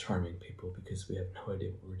find this charming, people, because we have no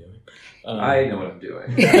idea what we're doing. I know what I'm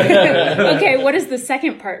doing. Okay, what does the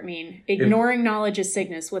second part mean? Ignoring knowledge is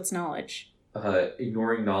sickness. What's knowledge?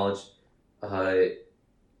 Ignoring knowledge.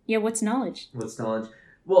 What's knowledge? What's knowledge?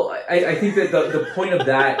 Well, I think that the point of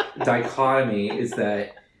that dichotomy is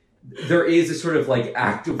that there is a sort of like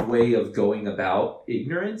active way of going about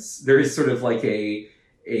ignorance. There is sort of like a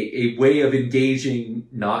way of engaging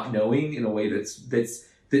not knowing in a way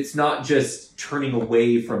that's not just turning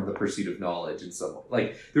away from the pursuit of knowledge in some way.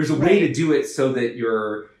 Like, there's a way to do it so that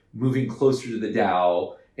you're moving closer to the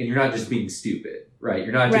Tao and you're not just being stupid, right?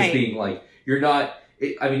 You're not just being like,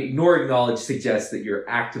 ignoring knowledge suggests that you're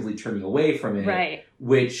actively turning away from it,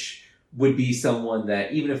 which would be someone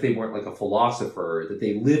that, even if they weren't like a philosopher, that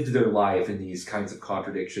they lived their life in these kinds of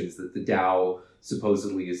contradictions that the Tao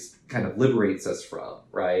supposedly is kind of liberates us from,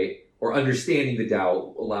 right? or understanding the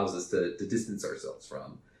Tao allows us to distance ourselves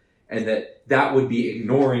from. And that would be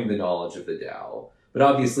ignoring the knowledge of the Tao. But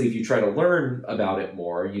obviously, if you try to learn about it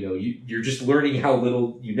more, you're just learning how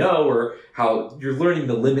little you know, or how you're learning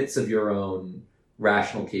the limits of your own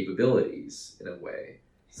rational capabilities in a way.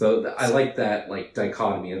 So I like that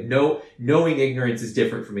dichotomy of knowing ignorance is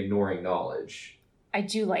different from ignoring knowledge. I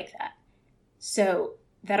do like that. So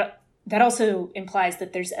that also implies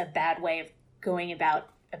that there's a bad way of going about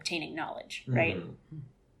obtaining knowledge, right? Mm-hmm.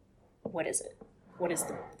 What is it? What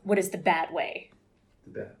is the bad way?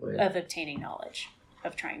 The bad way of obtaining knowledge,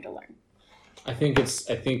 of trying to learn. I think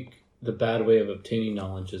the bad way of obtaining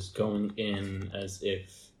knowledge is going in as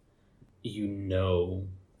if you know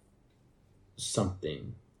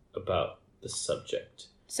something about the subject.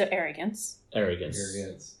 So arrogance.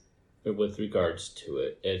 With regards to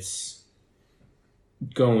it, it's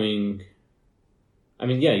going. I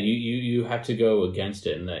mean, yeah, you have to go against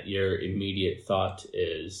it, and that your immediate thought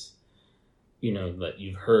is, that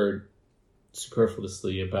you've heard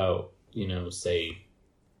superfluously about, say,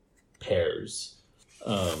 pears.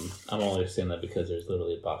 I'm only saying that because there's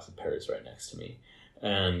literally a box of pears right next to me,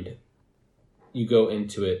 and you go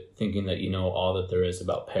into it thinking that you know all that there is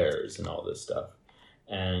about pears and all this stuff.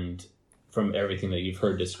 And from everything that you've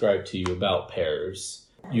heard described to you about pears,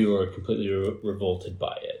 you are completely revolted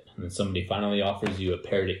by it. And then somebody finally offers you a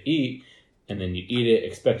pear to eat, and then you eat it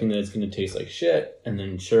expecting that it's going to taste like shit. And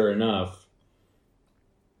then sure enough,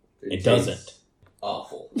 it doesn't.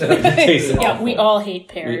 Awful. It tastes yeah, awful. We all hate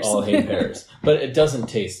pears. We all hate pears. But it doesn't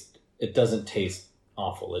taste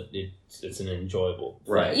awful. It's an enjoyable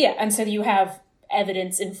thing. Right. Yeah, and so you have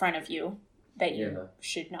evidence in front of you that you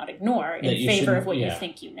should not ignore in favor of what you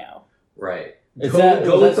think you know. Right. Is that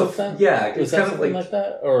it's kind of like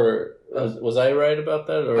that, or was I right about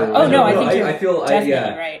that? Or I think you're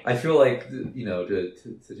definitely right. I feel like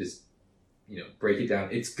to just break it down.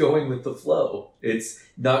 It's going with the flow. It's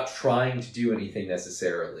not trying to do anything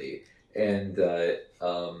necessarily, and I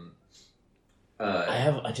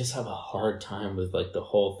just have a hard time with the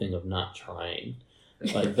whole thing of not trying.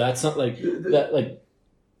 That's not that.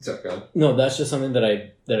 Sorry, go on. No, that's just something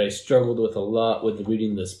that I struggled with a lot with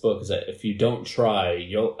reading this book. Is that if you don't try,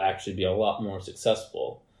 you'll actually be a lot more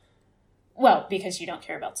successful. Well, because you don't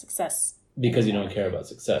care about success. Because you don't care about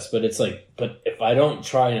success, but it's but if I don't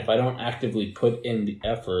try and if I don't actively put in the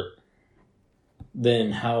effort,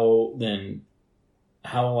 then how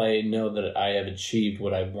will I know that I have achieved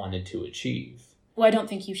what I wanted to achieve? Well, I don't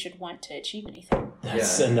think you should want to achieve anything.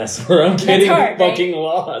 And that's where I'm getting fucking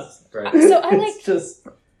lost. Right. So I like just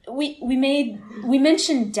we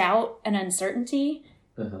mentioned doubt and uncertainty,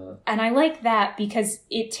 and I like that because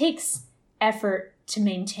it takes effort to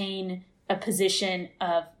maintain a position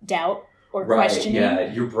of doubt or questioning.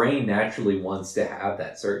 Yeah, your brain naturally wants to have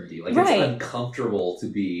that certainty. It's uncomfortable to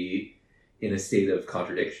be in a state of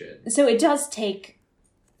contradiction. So it does take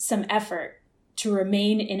some effort to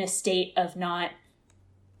remain in a state of not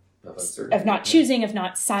choosing, of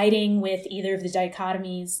not siding with either of the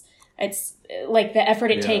dichotomies. It's like the effort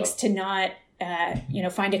it takes to not,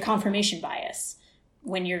 find a confirmation bias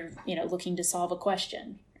when you're, looking to solve a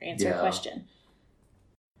question or answer a question.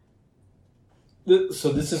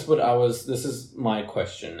 So this is my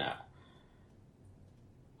question now.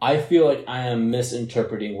 I feel like I am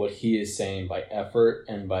misinterpreting what he is saying by effort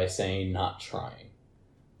and by saying not trying.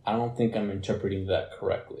 I don't think I'm interpreting that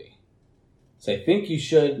correctly. So I think you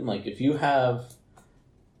should, if you have,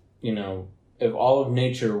 if all of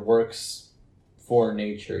nature works for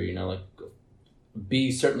nature,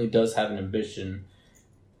 bee certainly does have an ambition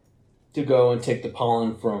to go and take the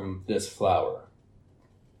pollen from this flower.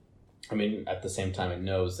 I mean, at the same time, it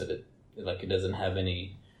knows that it doesn't have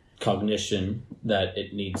any cognition that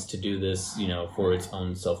it needs to do this, for its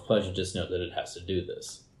own self-pleasure. Just know that it has to do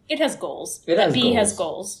this. It has goals. Bee has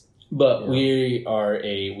goals. But we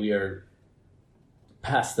are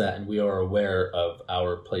past that, and we are aware of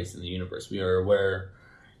our place in the universe. We are aware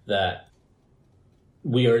that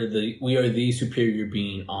we are the superior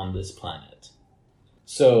being on this planet.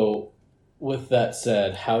 So, with that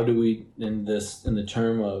said, how do we in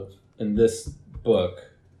this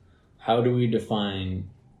book, how do we define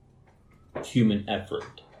human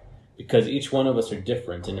effort? Because each one of us are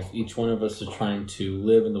different, and if each one of us is trying to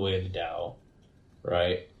live in the way of the Tao,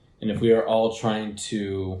 right? And if we are all trying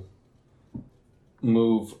to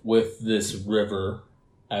move with this river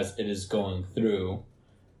as it is going through,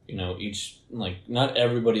 not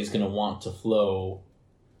everybody's going to want to flow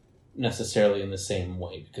necessarily in the same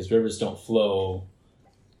way, because rivers don't flow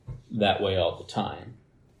that way all the time.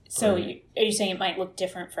 So are you saying it might look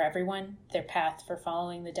different for everyone, their path for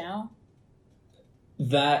following the Tao?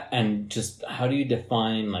 that, and just how do you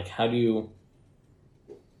define, like, how do you...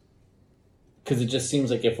 Because it just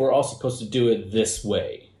seems like if we're all supposed to do it this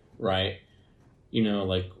way, right? You know,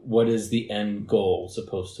 like, what is the end goal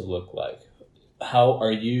supposed to look like?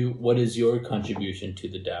 What is your contribution to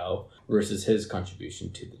the Tao versus his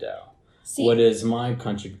contribution to the Tao? See, what is my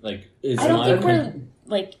contribution? Like, I don't think we're,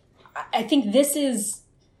 like, I think this is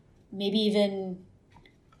maybe even...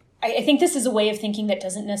 I think this is a way of thinking that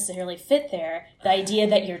doesn't necessarily fit there. The idea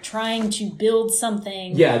that you're trying to build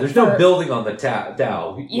something. Yeah, there's no building on the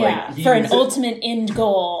Tao. Yeah, like, for an ultimate end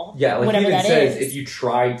goal. Yeah, like whatever he even that says, is. if you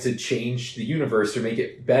try to change the universe or make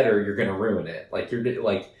it better, you're going to ruin it. Like you're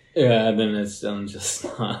like. Yeah, then it's just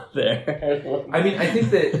not there. I mean, I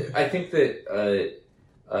think that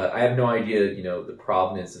I have no idea, you know, the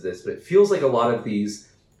provenance of this, but it feels like a lot of these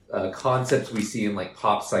concepts we see in like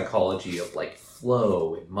pop psychology of like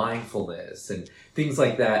flow and mindfulness and things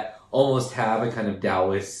like that almost have a kind of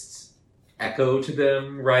Taoist echo to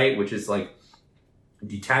them, right? Which is like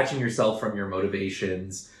detaching yourself from your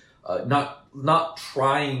motivations, not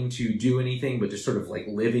trying to do anything, but just sort of like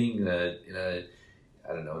living in a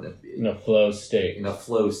I don't know, in a flow state. In a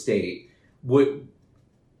flow state. What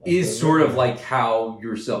is sort of like how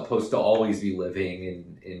you're supposed to always be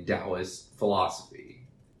living in Taoist philosophy.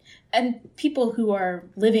 And people who are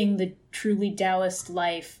living the truly Taoist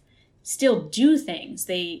life still do things.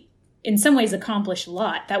 They, in some ways, accomplish a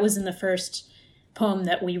lot. That was in the first poem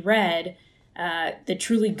that we read. The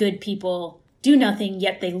truly good people do nothing,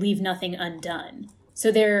 yet they leave nothing undone.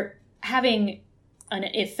 So they're having an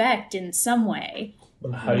effect in some way.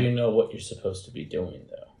 How do you know what you're supposed to be doing,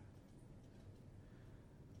 though?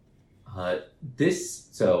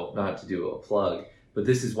 So not to do a plug, but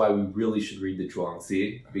this is why we really should read the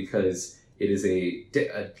Zhuangzi, because it is a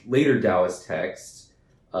later Taoist text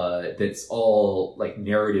that's all like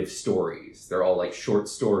narrative stories. They're all like short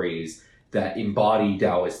stories that embody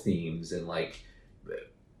Taoist themes, and like,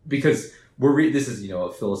 because this is, you know,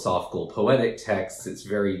 a philosophical poetic text. It's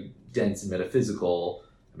very dense and metaphysical.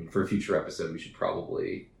 I mean, for a future episode, we should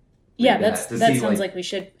probably that sounds like we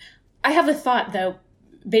should. I have a thought though,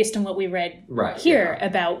 based on what we read here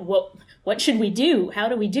about what should we do? How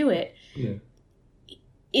do we do it? Yeah.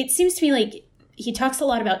 It seems to me like he talks a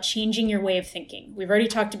lot about changing your way of thinking. We've already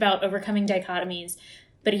talked about overcoming dichotomies,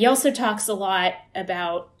 but he also talks a lot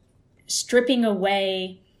about stripping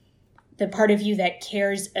away the part of you that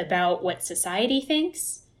cares about what society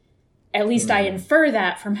thinks. At least I infer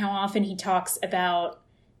that from how often he talks about,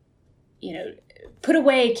 you know, put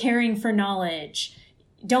away caring for knowledge.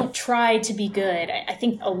 Don't try to be good. I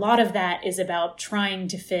think a lot of that is about trying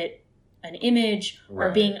to fit an image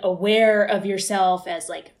or being aware of yourself as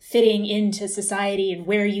like fitting into society and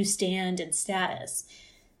where you stand and status.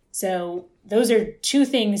 So those are two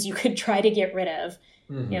things you could try to get rid of.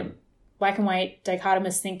 Mm-hmm. You know, black and white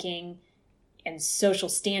dichotomous thinking and social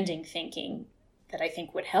standing thinking that I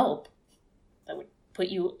think would help. That would put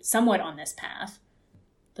you somewhat on this path.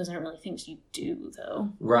 Those aren't really things you do,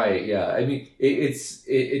 though. Right, yeah. I mean,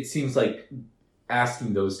 it seems like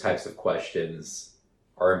asking those types of questions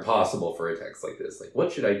are impossible for a text like this. Like, what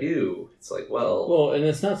should I do? It's like, well... and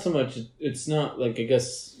it's not so much... It's not, like, I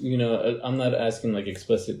guess, you know, I'm not asking, like,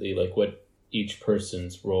 explicitly, like, what each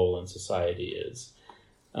person's role in society is.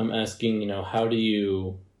 I'm asking, you know, how do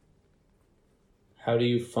you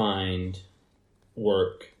find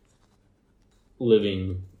work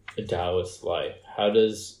living a Taoist life? How do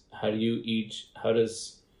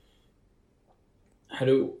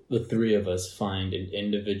the three of us find an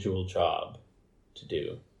individual job to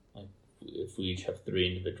do? Like, if we each have 3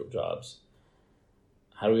 individual jobs,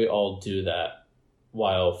 how do we all do that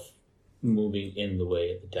while moving in the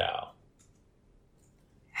way of the Tao?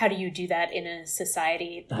 How do you do that in a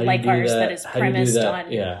society like ours that is premised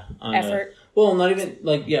on effort? Not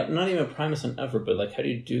even a premise on effort, but like, how do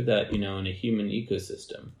you do that, you know, in a human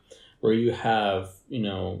ecosystem where you have, you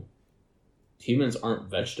know, humans aren't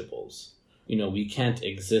vegetables. You know, we can't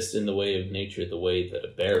exist in the way of nature the way that a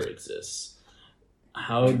bear exists.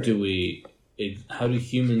 How do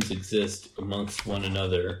humans exist amongst one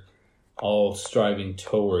another, all striving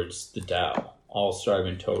towards the Tao, all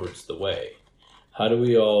striving towards the way? How do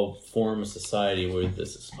we all form a society where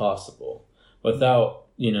this is possible without,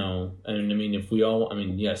 you know, and I mean, if we all, I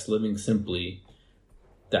mean, yes, living simply,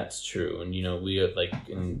 that's true. And, you know,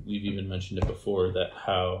 and we've even mentioned it before, that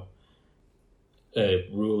how a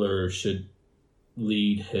ruler should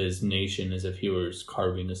lead his nation as if he was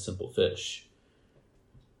carving a simple fish.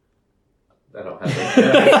 I don't have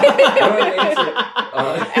an answer.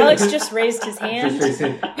 Alex just raised his hand.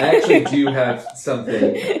 I actually do have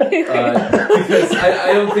something. Because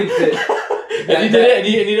I don't think that... And you did it, and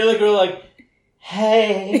you did like real like,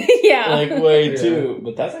 hey, Yeah. like way too.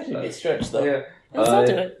 But that's actually a good stretch though. Yeah. I'll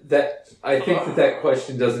do it. That I think that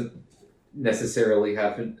question doesn't necessarily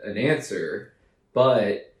have an answer,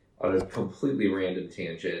 but on a completely random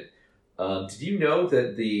tangent, did you know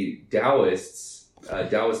that the Taoists,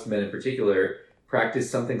 Taoist men in particular, practice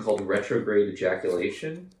something called retrograde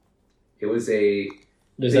ejaculation? It was a...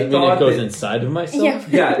 Does they that mean it thought goes that- inside of myself?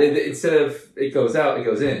 Yeah. Yeah, instead of it goes out, it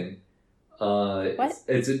goes in. What?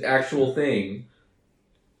 It's an actual thing.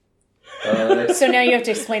 So now you have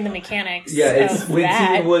to explain the mechanics. Yeah, it's of when that.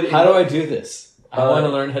 Stephen Wood... How do I do this? I Uh, want to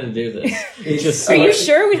learn how to do this. It's Just Are you like-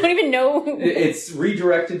 sure? We don't even know. It's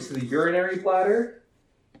redirected to the urinary bladder,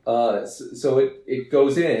 so it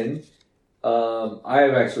goes in. I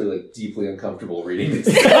am actually like deeply uncomfortable reading this.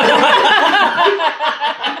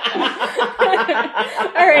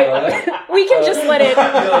 All right, we can just let it.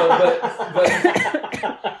 No,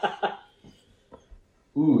 but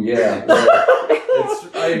ooh, yeah.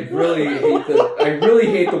 I really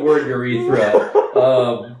hate the word urethra.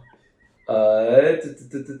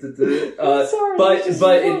 Sorry, But just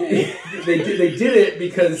they did it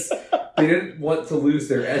because they didn't want to lose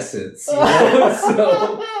their essence. You know?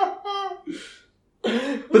 So.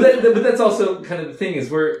 But that's also kind of the thing is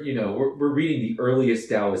we're reading the earliest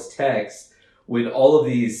Taoist texts when all of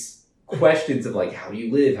these questions of like how do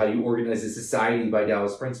you live, how do you organize a society by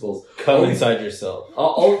Taoist principles, Come inside yourself.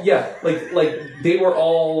 like they were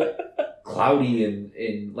all cloudy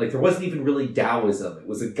and like there wasn't even really Taoism. It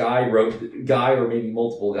was a guy or maybe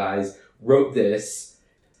multiple guys wrote this.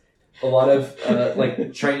 A lot of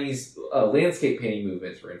like Chinese landscape painting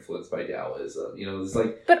movements were influenced by Taoism. You know, it's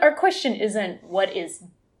like But our question isn't what is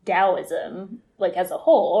Taoism like as a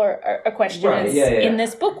whole, or our question Right, is yeah. in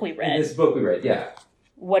this book we read. in this book we read, yeah.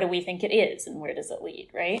 What do we think it is, and where does it lead?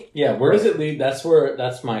 Right? Yeah, where does it lead? That's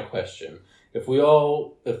my question. If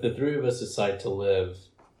the three of us decide to live,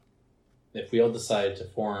 if we all decide to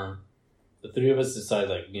form, the three of us decide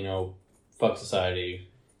like, fuck society.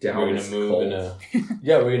 Taoist we're gonna move cult, in a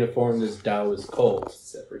we're gonna form this Taoist cult.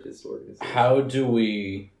 separatist organization. How do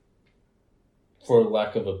we, for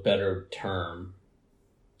lack of a better term,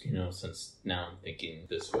 since now I'm thinking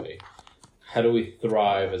this way, how do we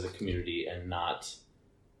thrive as a community and not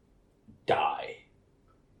die?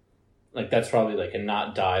 Like that's probably like a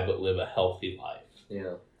not die but live a healthy life.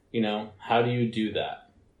 Yeah. How do you do that?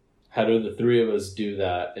 How do the three of us do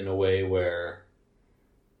that in a way where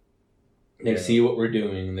they see what we're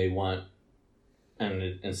doing and they want, and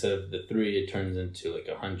instead of the 3, it turns into like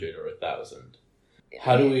 100 or 1,000.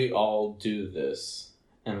 How do we all do this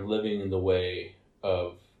and living in the way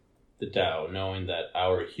of the Tao, knowing that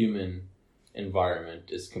our human environment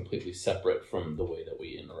is completely separate from the way that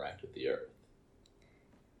we interact with the earth?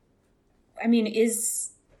 I mean, is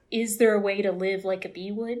there a way to live like a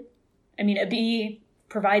bee would? I mean, a bee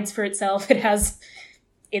provides for itself. It has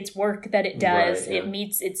its work that it does. Right, yeah. It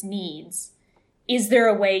meets its needs. Is there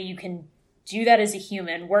a way you can do that as a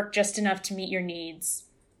human, work just enough to meet your needs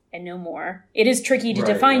and no more? It is tricky to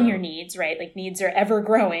Right, define yeah. your needs, right? Like needs are ever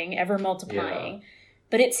growing, ever multiplying.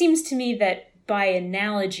 But it seems to me that by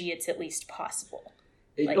analogy, it's at least possible.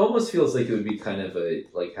 It almost feels like it would be kind of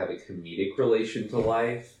have a comedic relation to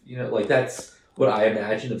life. Like that's what I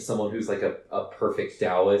imagine of someone who's like a perfect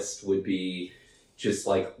Taoist would be, just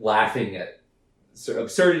like laughing at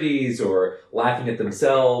absurdities or laughing at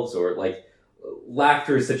themselves, or like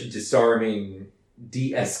laughter is such a disarming,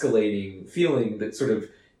 de-escalating feeling that sort of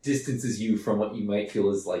distances you from what you might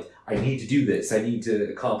feel is like, I need to do this, I need to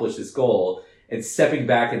accomplish this goal. And stepping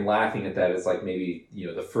back and laughing at that is like maybe,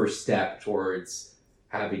 the first step towards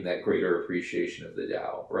having that greater appreciation of the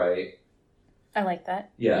Tao, right? I like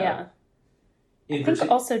that. Yeah. I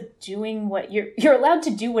think also doing what you're allowed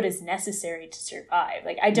to do what is necessary to survive.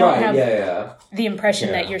 Like I don't have the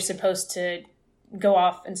impression that you're supposed to go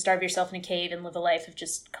off and starve yourself in a cave and live a life of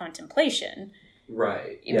just contemplation.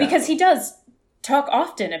 Right. Yeah. Because he does talk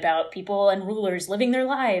often about people and rulers living their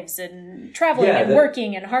lives and traveling and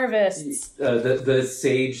working and harvests. The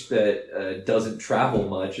sage that doesn't travel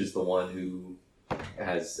much is the one who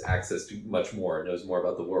has access to much more, knows more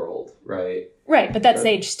about the world, right? Right, but that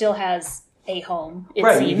sage still has a home, it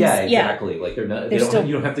seems. Yeah, exactly. Like you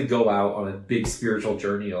don't have to go out on a big spiritual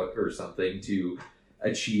journey or something to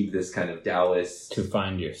achieve this kind of Taoist. To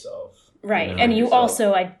find yourself. Right, and you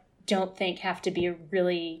also, I don't think, have to be a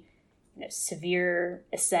really severe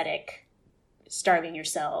ascetic, starving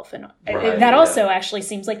yourself. And that also actually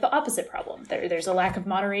seems like the opposite problem. There's a lack of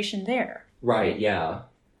moderation there. Right, yeah.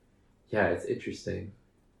 Yeah, it's interesting.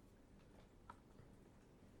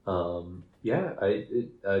 Do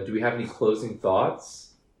we have any closing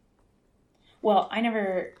thoughts? Well, I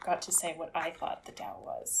never got to say what I thought the Tao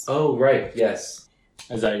was. Oh, right. Yes.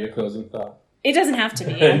 Is that your closing thought? It doesn't have to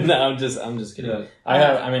be. No, I'm just kidding. No. I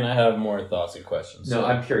have more thoughts and questions. No, so.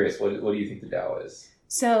 I'm curious. What do you think the Tao is?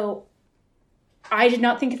 So, I did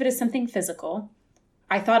not think of it as something physical.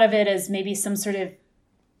 I thought of it as maybe some sort of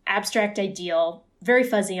abstract ideal, very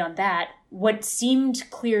fuzzy on that. What seemed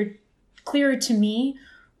clearer to me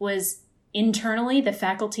was internally the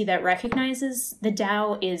faculty that recognizes the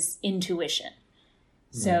Tao is intuition.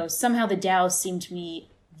 So somehow the Tao seemed to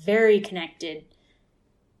me very connected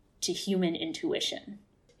to human intuition.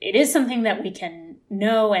 It is something that we can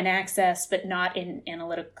know and access, but not in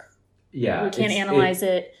analytic. Yeah. We can't analyze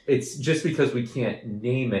it. It's just because we can't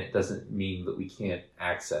name it doesn't mean that we can't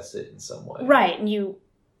access it in some way. Right. And you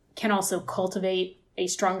can also cultivate a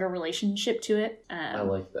stronger relationship to it. I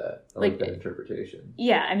like that. I like that interpretation.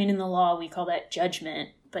 Yeah. I mean, in the law, we call that judgment,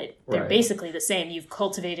 but they're Right. basically the same. You've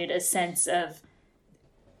cultivated a sense of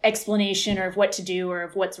explanation or of what to do or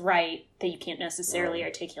of what's right that you can't necessarily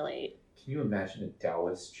articulate. Can you imagine a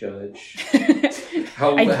Taoist judge?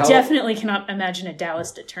 I definitely cannot imagine a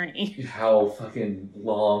Taoist attorney. How fucking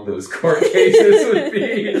long those court cases would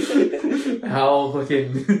be. How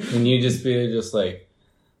fucking... And you just be just like...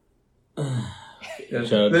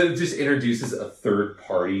 Then it just introduces a third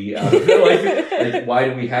party out of it. Like, why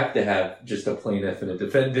do we have to have just a plaintiff and a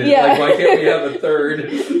defendant? Yeah. Like, why can't we have a third?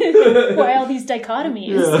 Why all these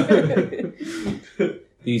dichotomies? Yeah.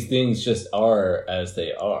 These things just are as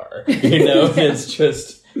they are. You know? It's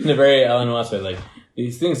just, in a very Alan Watts way, like,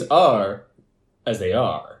 these things are as they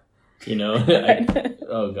are. You know?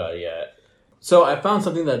 Oh, God, yeah. So I found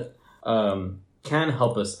something that can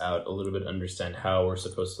help us out a little bit understand how we're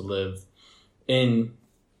supposed to live in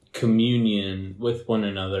communion with one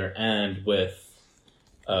another and with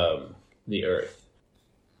the earth.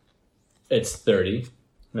 It's 30,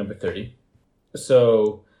 number 30.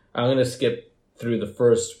 So I'm going to skip through the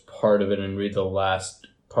first part of it and read the last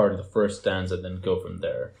part of the first stanza, then go from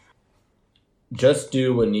there. Just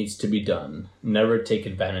do what needs to be done. Never take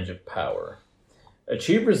advantage of power.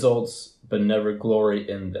 Achieve results, but never glory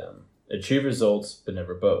in them. Achieve results, but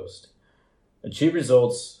never boast. Achieve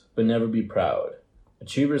results, but never be proud.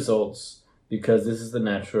 Achieve results because this is the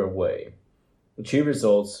natural way. Achieve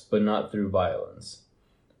results, but not through violence.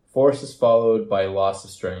 Force is followed by loss of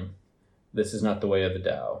strength. This is not the way of the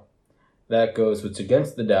Tao. That goes which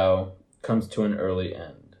against the Tao comes to an early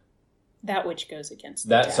end. That which goes against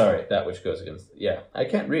the Tao. That which goes against... Yeah, I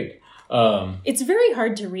can't read. It's very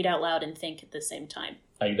hard to read out loud and think at the same time.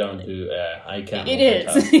 I don't do... I can't It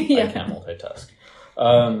multitask. is. Yeah. I can't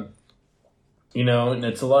multitask. You know, and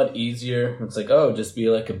it's a lot easier. It's like, oh, just be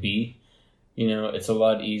like a bee. You know, it's a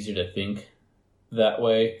lot easier to think that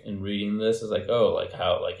way in reading this. It's like, oh,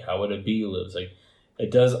 how would a bee live? It's like, it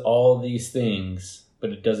does all these things,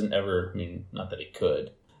 but it doesn't ever, I mean, not that it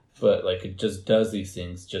could, but like it just does these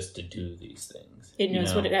things just to do these things. It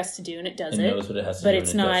knows what it has to do and it does it. It knows what it has to but do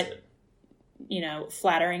it's and it not, does it. you know,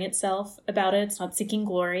 flattering itself about it. It's not seeking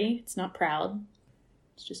glory. It's not proud.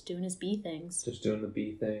 It's just doing his bee things. Just doing the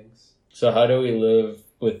bee things. So how do we live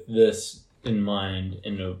with this in mind?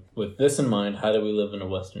 With this in mind, how do we live in a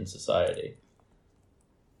Western society?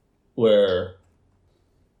 Where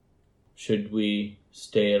should we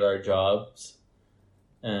stay at our jobs?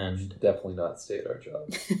 And definitely not stay at our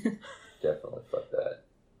jobs. Definitely fuck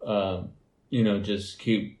that. You know, just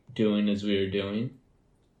keep doing as we are doing.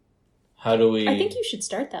 How do we... I think you should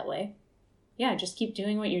start that way. Yeah, just keep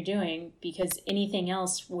doing what you're doing because anything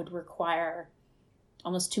else would require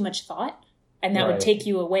almost too much thought, and that would take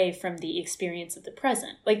you away from the experience of the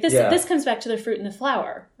present. Like this, this comes back to the fruit and the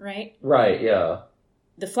flower, right? Right. Yeah.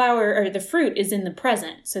 The flower or the fruit is in the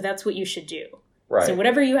present, so that's what you should do. Right. So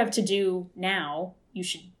whatever you have to do now, you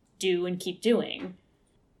should do and keep doing.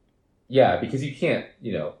 Yeah, because you can't,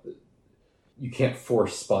 you know, you can't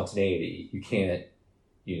force spontaneity. You can't,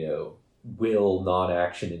 you know, will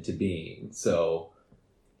non-action into being. So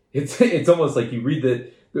it's almost like you read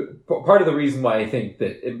the part of the reason why I think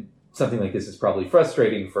that something like this is probably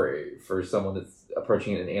frustrating for someone that's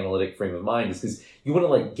approaching it in an analytic frame of mind is because you want to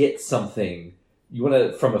like get something, you want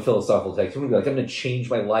to, from a philosophical text, you want to be like, I'm going to change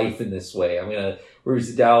my life in this way.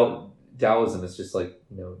 Whereas Taoism is just like,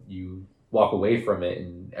 you know, you walk away from it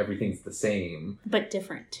and everything's the same. But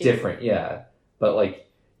different too. Different, yeah. But like,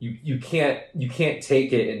 you can't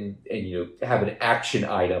take it and you know, have an action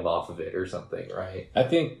item off of it or something, right? I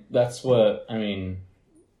think that's what,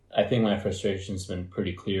 I think my frustration's been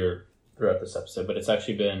pretty clear throughout this episode, but it's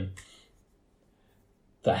actually been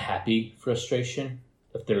the happy frustration,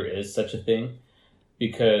 if there is such a thing,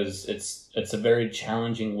 because it's a very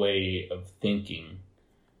challenging way of thinking,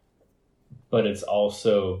 but it's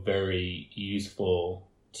also very useful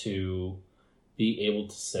to be able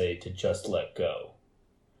to say to just let go.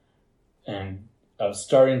 And I was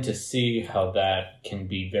starting to see how that can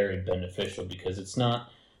be very beneficial, because it's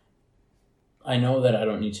not, I know that I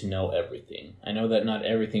don't need to know everything. I know that not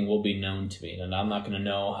everything will be known to me, and I'm not going to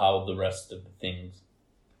know how the rest of the things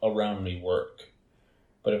around me work.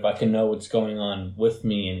 But if I can know what's going on with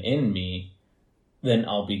me and in me, then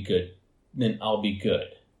I'll be good.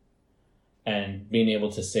 And being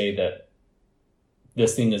able to say that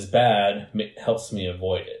this thing is bad helps me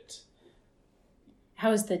avoid it.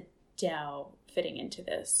 How is the Tao fitting into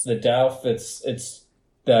this? The Tao fits, it's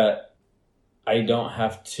that I don't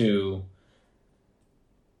have to,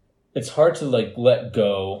 it's hard to like let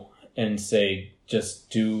go and say,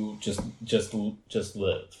 just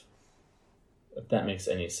live. If that makes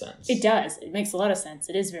any sense. It does. It makes a lot of sense.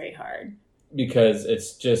 It is very hard. Because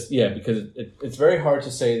it's just, because it's very hard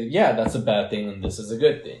to say, that's a bad thing and this is a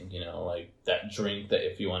good thing. You know, like that drink that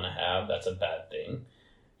if you want to have, that's a bad thing.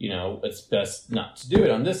 You know, it's best not to do it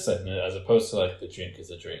on this segment as opposed to like the drink is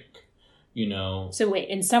a drink. You know? So wait,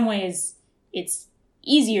 in some ways, it's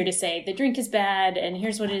easier to say the drink is bad and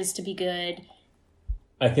here's what it is to be good.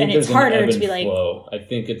 I think it's harder to be like, flow. I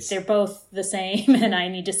think they're both the same and I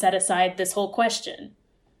need to set aside this whole question.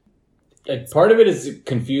 Part of it is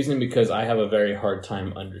confusing because I have a very hard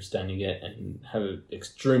time understanding it and have an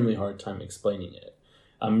extremely hard time explaining it.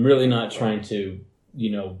 I'm really not trying to,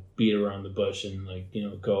 beat around the bush and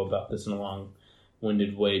go about this in a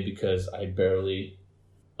long-winded way because I barely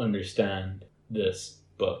understand this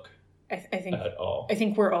book. I think at all. I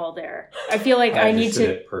think we're all there. I feel like I need to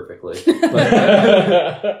it perfectly.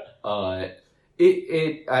 But,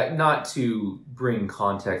 not to bring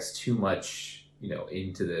context too much,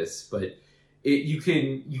 into this, but you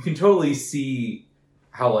can totally see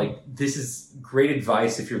how like this is great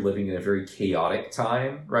advice if you're living in a very chaotic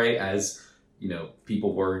time, right? As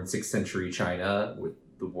people were in 6th century China, where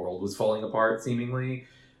the world was falling apart seemingly.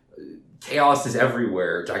 Chaos is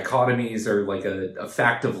everywhere. Dichotomies are like a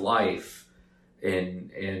fact of life,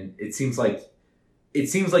 and it seems like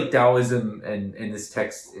Taoism and this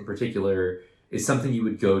text in particular is something you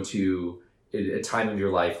would go to at a time of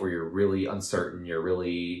your life where you're really uncertain, you're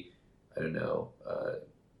really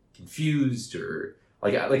confused, or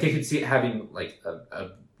like I could see it having like a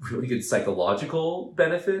really good psychological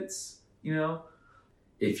benefits.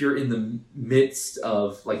 If you're in the midst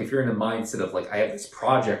of, like, if you're in a mindset of, like, I have this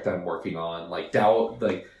project I'm working on, like, Tao,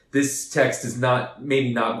 like, this text is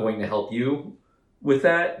maybe not going to help you with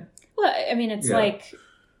that. Well, I mean, it's like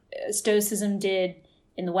Stoicism did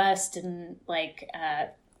in the West and, like,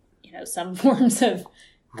 some forms of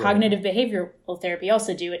cognitive behavioral therapy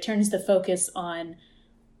also do. It turns the focus on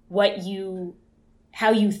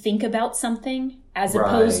how you think about something as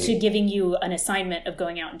opposed to giving you an assignment of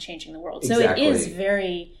going out and changing the world. Exactly. So it is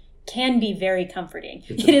can be very comforting.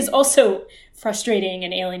 It is also frustrating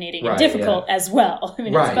and alienating and difficult as well. I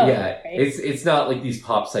mean, it's both, right? It's not like these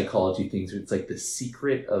pop psychology things where it's like the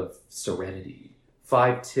secret of serenity.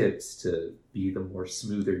 5 tips to be the more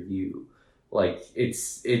smoother you. Like it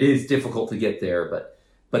is difficult to get there,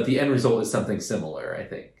 but the end result is something similar, I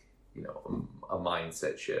think. A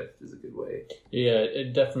mindset shift is a good way. Yeah,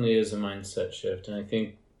 it definitely is a mindset shift. And I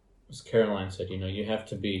think, as Caroline said, you have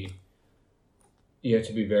to be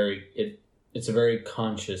it's a very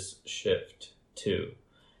conscious shift too.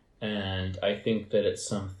 And I think that it's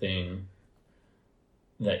something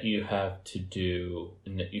that you have to do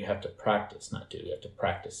and that you have to practice, you have to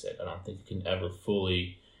practice it. I don't think you can ever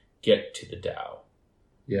fully get to the Tao.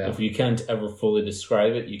 Yeah. If you can't ever fully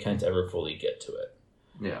describe it, you can't ever fully get to it.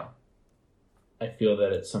 Yeah. I feel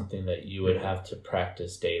that it's something that you would have to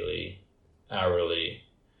practice daily, hourly,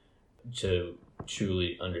 to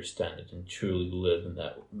truly understand it and truly live in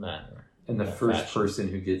that manner. And the first person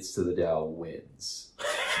who gets to the Tao wins.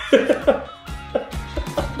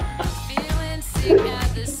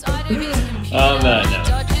 On that note.